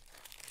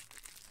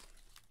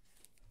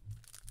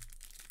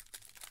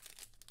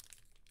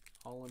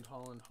 Holland,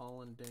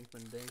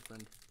 Dankman.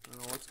 I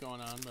don't know what's going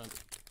on, but...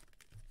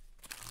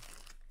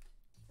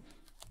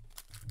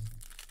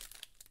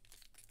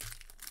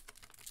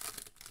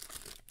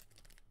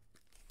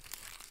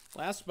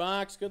 Last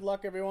box. Good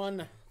luck, everyone.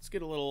 Let's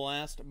get a little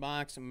last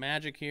box of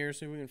magic here.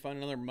 See if we can find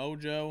another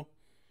mojo.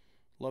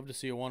 Love to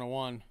see a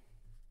 101.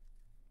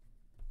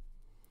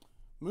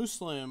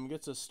 Muslim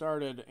gets us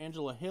started.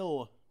 Angela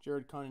Hill,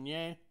 Jared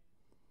Cannonier,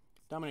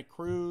 Dominic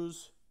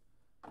Cruz,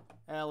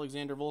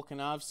 Alexander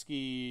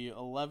Volkanovski,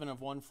 11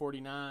 of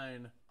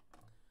 149.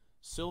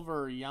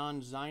 Silver,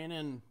 Jan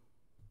Ziyanin.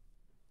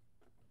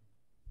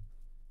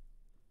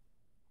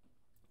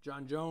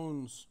 John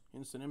Jones,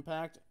 Instant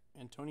Impact.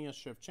 Antonia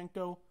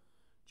Shevchenko,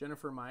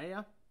 Jennifer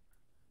Maia,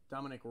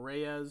 Dominic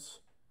Reyes,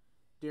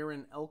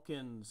 Darren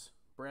Elkins,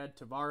 Brad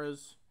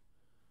Tavares,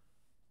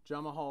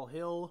 Jamahal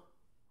Hill,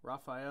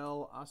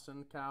 Rafael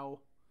Asenkow,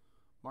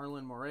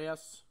 Marlon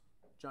Moraes,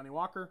 Johnny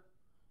Walker,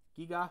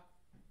 Giga,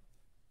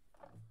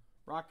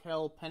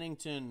 Raquel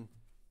Pennington,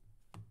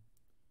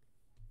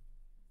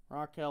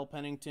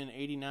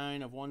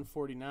 89 of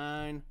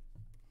 149.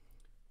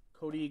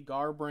 Cody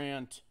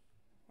Garbrandt,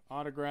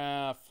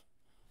 autograph,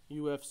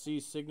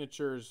 UFC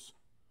signatures,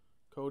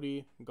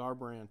 Cody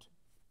Garbrandt.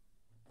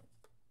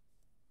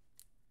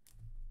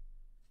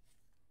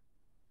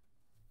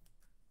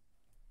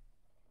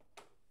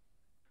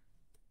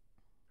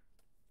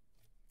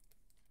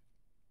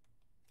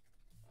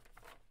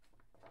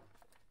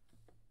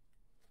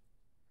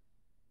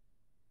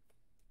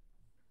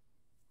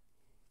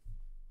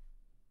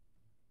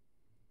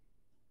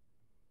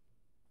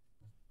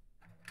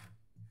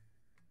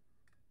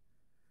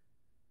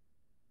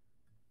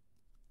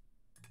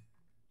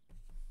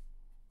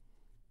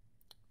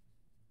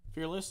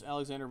 Fearless,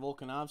 Alexander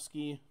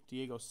Volkanovski,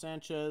 Diego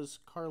Sanchez,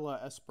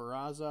 Carla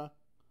Esperanza,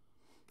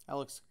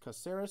 Alex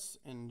Caceres,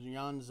 and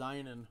Jan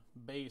Zion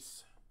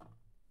base.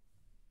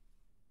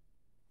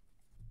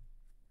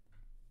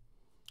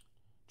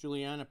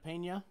 Juliana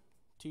Pena,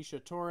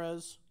 Tisha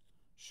Torres,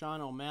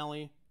 Sean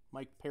O'Malley,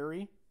 Mike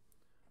Perry,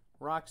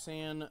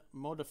 Roxanne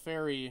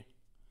Modafferi,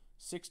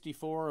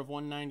 64 of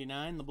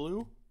 199, the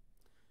blue.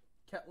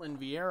 Ketlin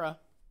Vieira,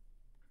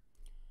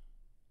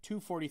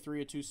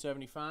 243 of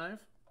 275.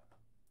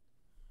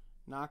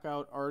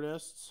 Knockout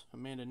artists,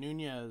 Amanda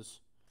Nunez,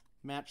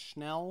 Matt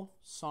Schnell,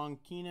 Song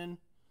Keenan,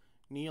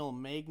 Neil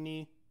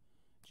Magny,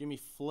 Jimmy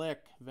Flick,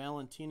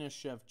 Valentina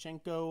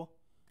Shevchenko,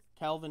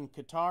 Calvin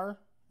Qatar,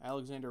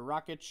 Alexander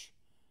Rakic,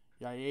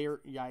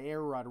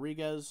 Yair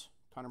Rodriguez,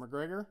 Conor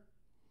McGregor,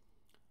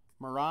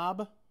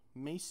 Marab,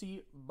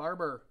 Macy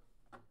Barber,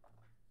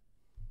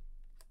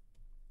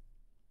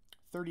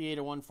 38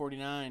 of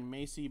 149,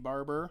 Macy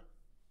Barber,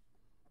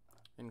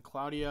 and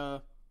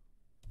Claudia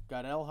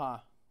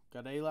Gadela,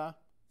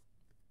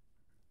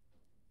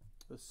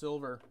 the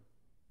silver.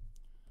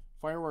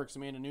 Fireworks,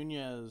 Amanda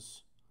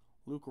Nunez,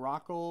 Luke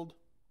Rockhold,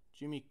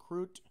 Jimmy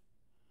Crute,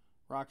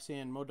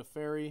 Roxanne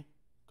Modafferi,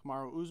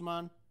 Kamaru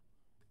Usman,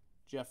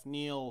 Jeff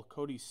Neal,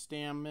 Cody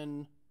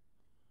Stammen,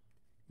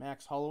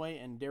 Max Holloway,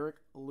 and Derek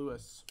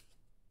Lewis.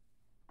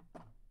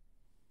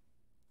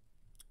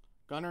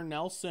 Gunnar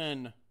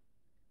Nelson,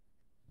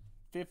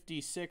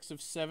 56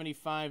 of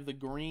 75, the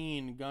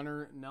green,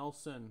 Gunnar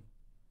Nelson.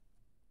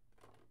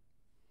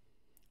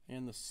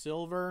 And the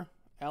silver,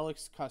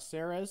 Alex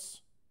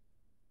Caceres.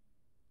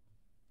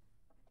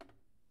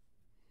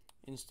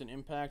 Instant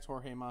Impact,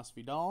 Jorge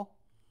Masvidal,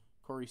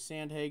 Corey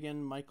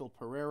Sandhagen,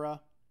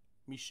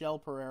 Michelle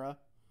Pereira,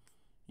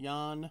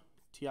 Jan,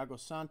 Thiago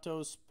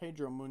Santos,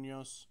 Pedro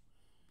Munoz,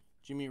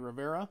 Jimmy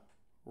Rivera,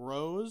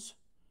 Rose,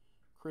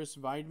 Chris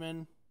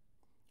Weidman,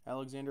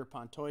 Alexander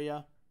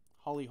Pantoja,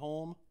 Holly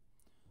Holm,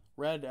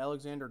 red,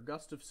 Alexander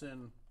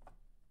Gustafsson,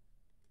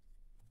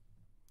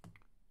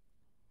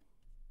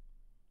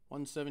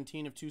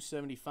 117 of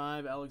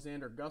 275,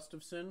 Alexander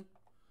Gustafsson,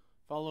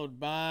 followed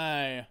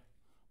by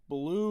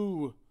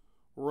blue,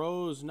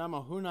 Rose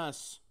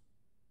Namajunas,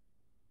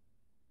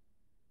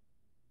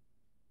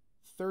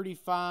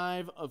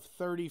 35 of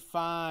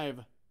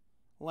 35.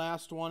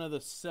 Last one of the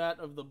set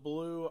of the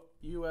blue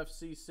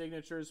UFC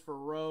signatures for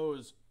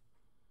Rose.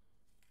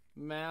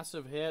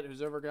 Massive hit.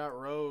 Who's ever got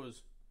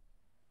Rose?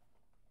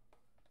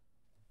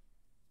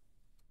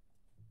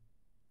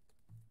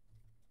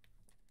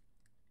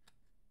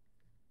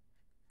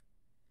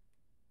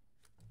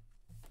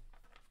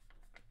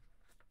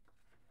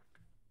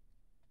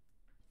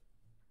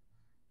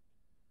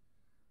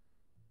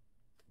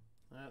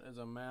 That is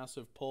a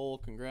massive pull.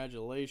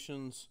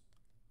 Congratulations.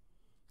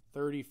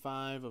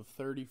 35 of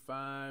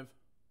 35.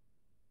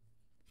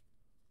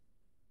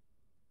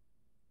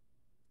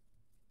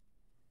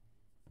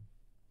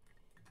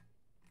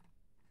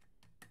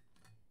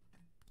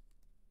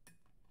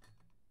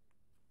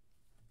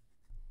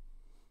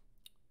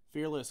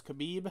 Fearless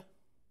Khabib,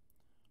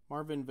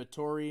 Marvin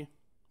Vettori,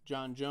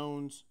 John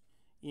Jones,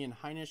 Ian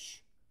Heinisch,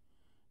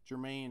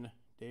 Jermaine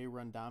De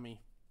Randami.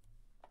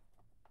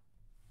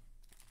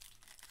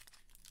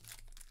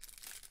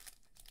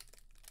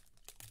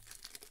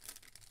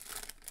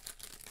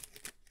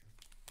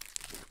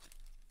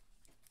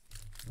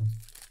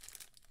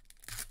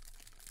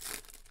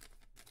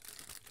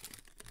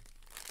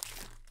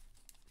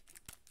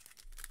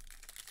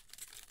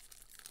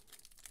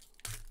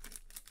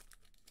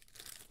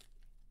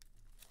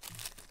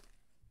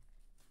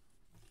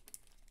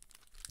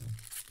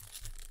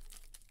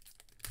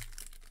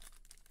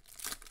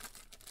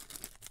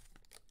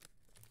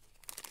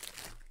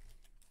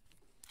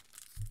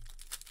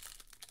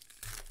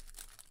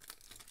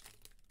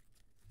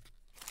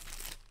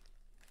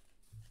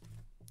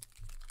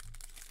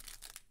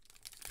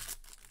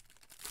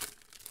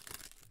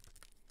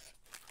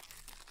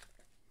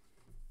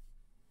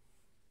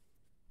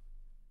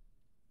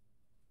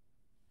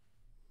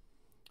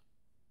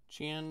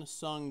 Chan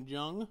Sung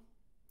Jung,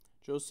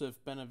 Joseph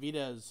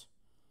Benavidez,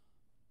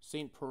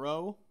 St.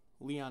 Perot,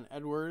 Leon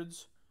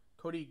Edwards,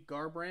 Cody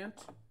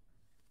Garbrandt,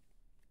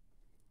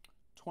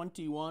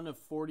 21 of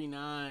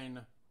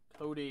 49,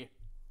 Cody.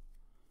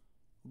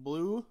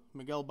 Blue,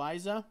 Miguel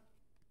Baiza,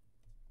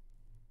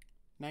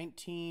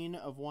 19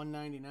 of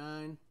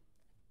 199.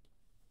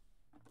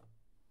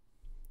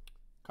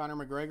 Conor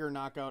McGregor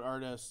knockout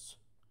artists,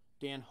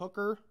 Dan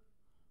Hooker,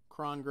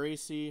 Kron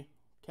Gracie,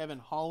 Kevin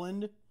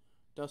Holland,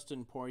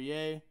 Dustin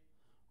Poirier,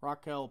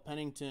 Raquel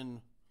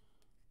Pennington,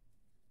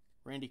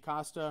 Randy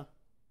Costa,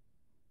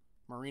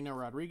 Marina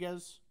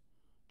Rodriguez,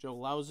 Joe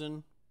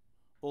Lauzen,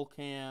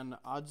 Volkan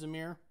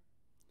Ozdemir,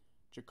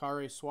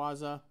 Jakare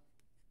Swaza,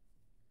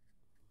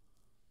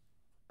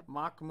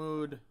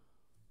 Mahmoud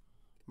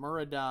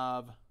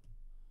Muradov,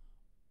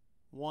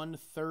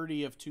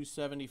 130 of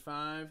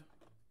 275.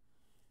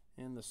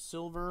 And the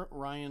silver,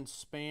 Ryan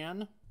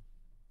Spann.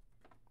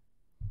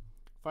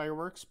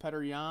 Fireworks,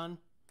 Petr Yan,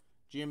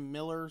 Jim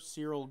Miller,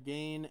 Cyril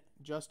Gain,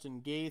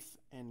 Justin Gaeth,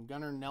 and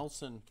Gunnar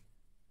Nelson.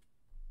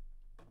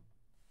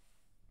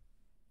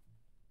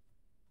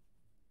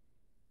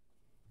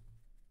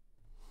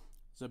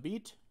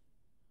 Zabit,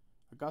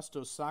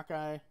 Augusto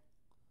Sakai,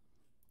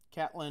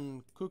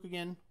 Catlin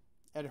Kukigan,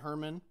 Ed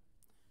Herman,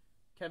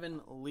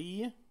 Kevin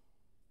Lee,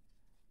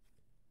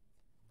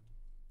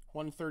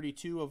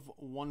 132 of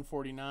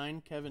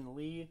 149, Kevin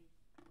Lee,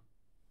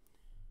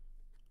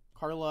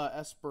 Carla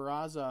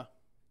Esperanza,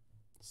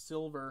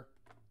 silver,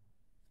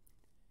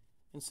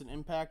 Instant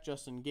Impact,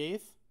 Justin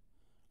Gaeth,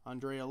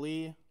 Andrea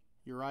Lee,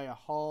 Uriah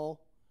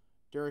Hall,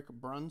 Derek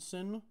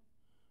Brunson,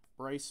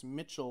 Bryce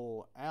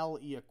Mitchell, Al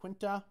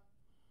Iaquinta,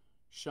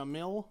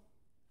 Shamil,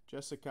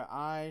 Jessica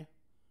I,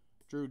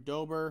 Drew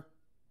Dober,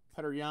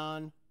 Petr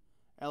Yan,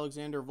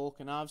 Alexander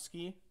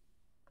Volkanovsky,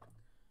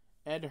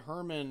 Ed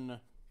Herman,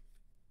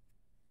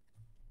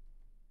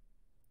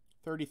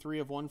 33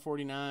 of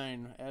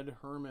 149, Ed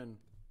Herman.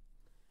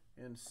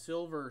 And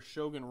silver,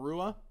 Shogun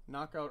Rua,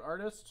 knockout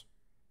artist.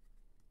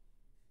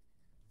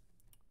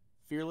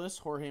 Fearless,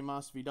 Jorge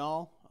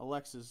Masvidal,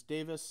 Alexis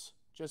Davis,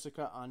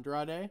 Jessica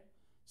Andrade,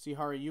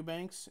 Sihara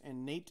Eubanks,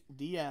 and Nate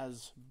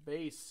Diaz,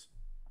 base.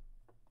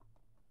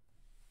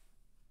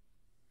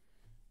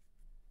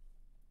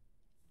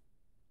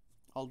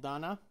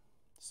 Aldana,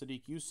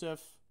 Sadiq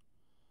Youssef,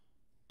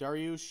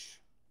 Dariush,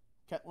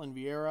 Ketlin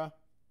Vieira,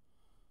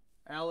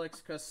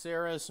 Alex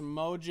Caceres,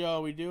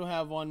 Mojo. We do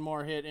have one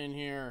more hit in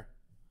here.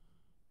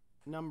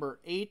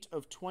 Number 8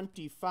 of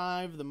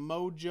 25, the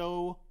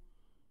Mojo,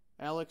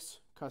 Alex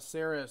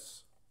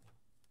Caceres.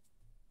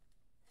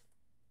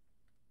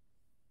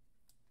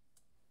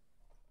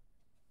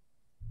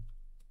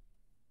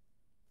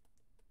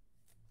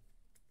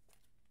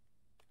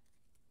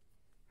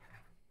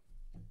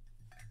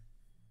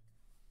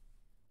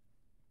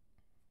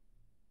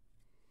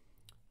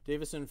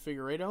 Davison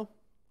Figueiredo,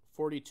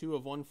 42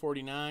 of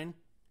 149.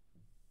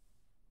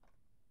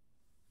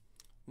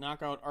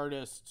 Knockout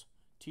artist,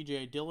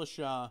 TJ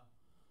Dillashaw,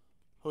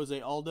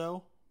 Jose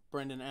Aldo,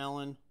 Brendan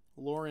Allen,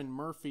 Lauren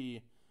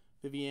Murphy,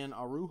 Viviane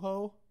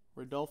Arujo,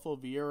 Rodolfo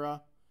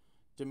Vieira,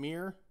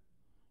 Demir,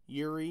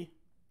 Yuri,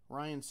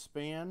 Ryan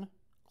Spann,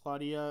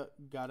 Claudia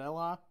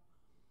Gadella,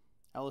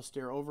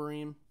 Alistair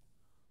Overeem,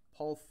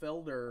 Paul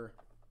Felder,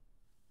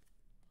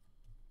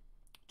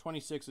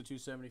 26 of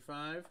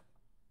 275.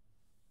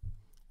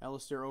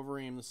 Alistair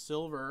Overeem, the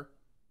silver.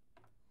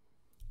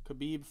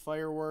 Khabib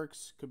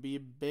Fireworks,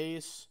 Khabib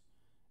Base,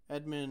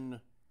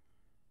 Edmund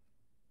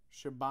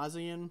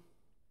Shabazian,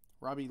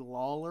 Robbie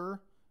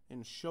Lawler,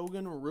 and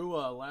Shogun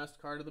Rua, last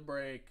card of the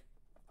break.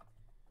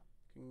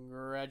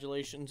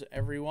 Congratulations,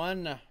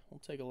 everyone. We'll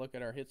take a look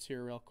at our hits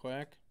here real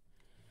quick.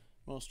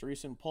 Most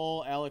recent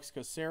poll, Alex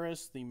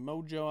Caceres, the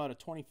Mojo out of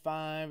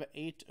 25,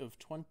 8 of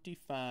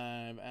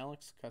 25.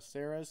 Alex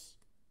Caceres.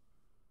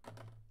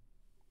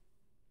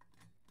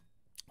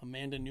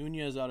 Amanda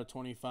Nunez out of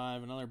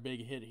 25, another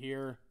big hit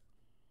here.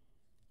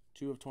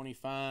 2 of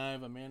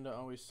 25. Amanda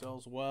always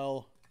sells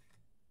well.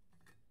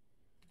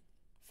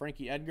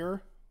 Frankie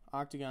Edgar,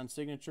 Octagon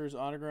Signatures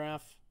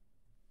autograph.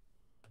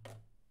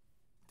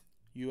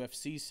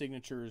 UFC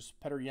Signatures,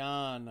 Petr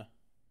Yan.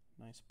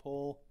 Nice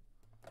pull.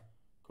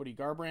 Cody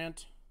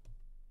Garbrandt,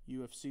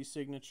 UFC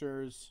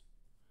Signatures.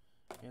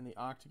 And the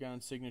Octagon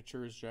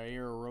Signatures,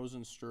 Jair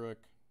Rosenstruik.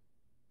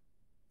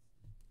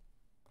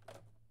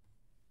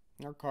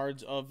 Our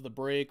cards of the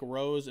break,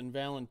 Rose and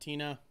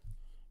Valentina.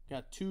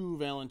 Got 2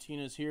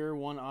 Valentinas here,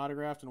 one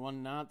autographed and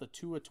one not. The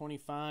 2 of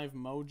 25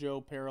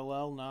 Mojo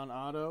Parallel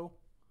non-auto.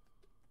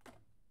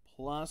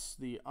 Plus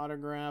the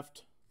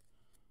autographed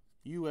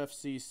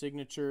UFC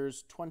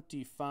Signatures,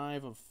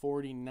 25 of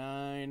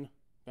 49.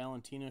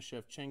 Valentina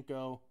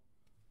Shevchenko.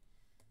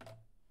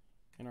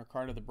 And our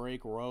card of the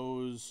break,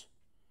 Rose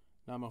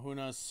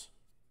Namajunas.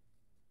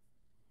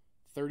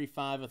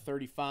 35 of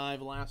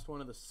 35, last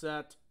one of the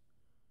set.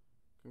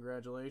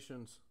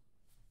 Congratulations.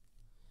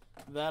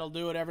 That'll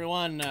do it,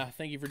 everyone.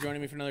 Thank you for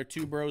joining me for another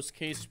Two Bros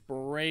case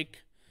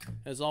break.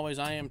 As always,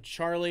 I am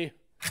Charlie.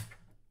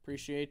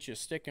 Appreciate you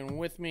sticking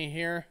with me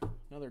here.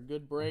 Another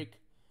good break.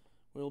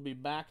 We'll be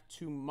back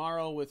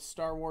tomorrow with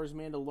Star Wars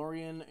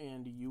Mandalorian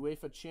and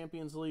UEFA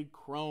Champions League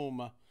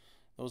Chrome.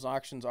 Those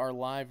auctions are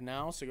live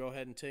now, so go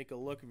ahead and take a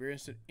look if you're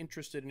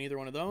interested in either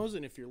one of those.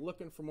 And if you're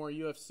looking for more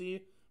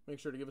UFC, make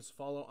sure to give us a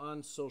follow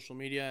on social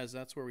media, as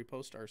that's where we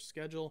post our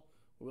schedule.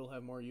 We'll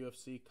have more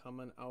UFC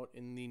coming out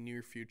in the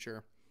near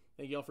future.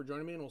 Thank you all for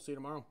joining me, and we'll see you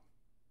tomorrow.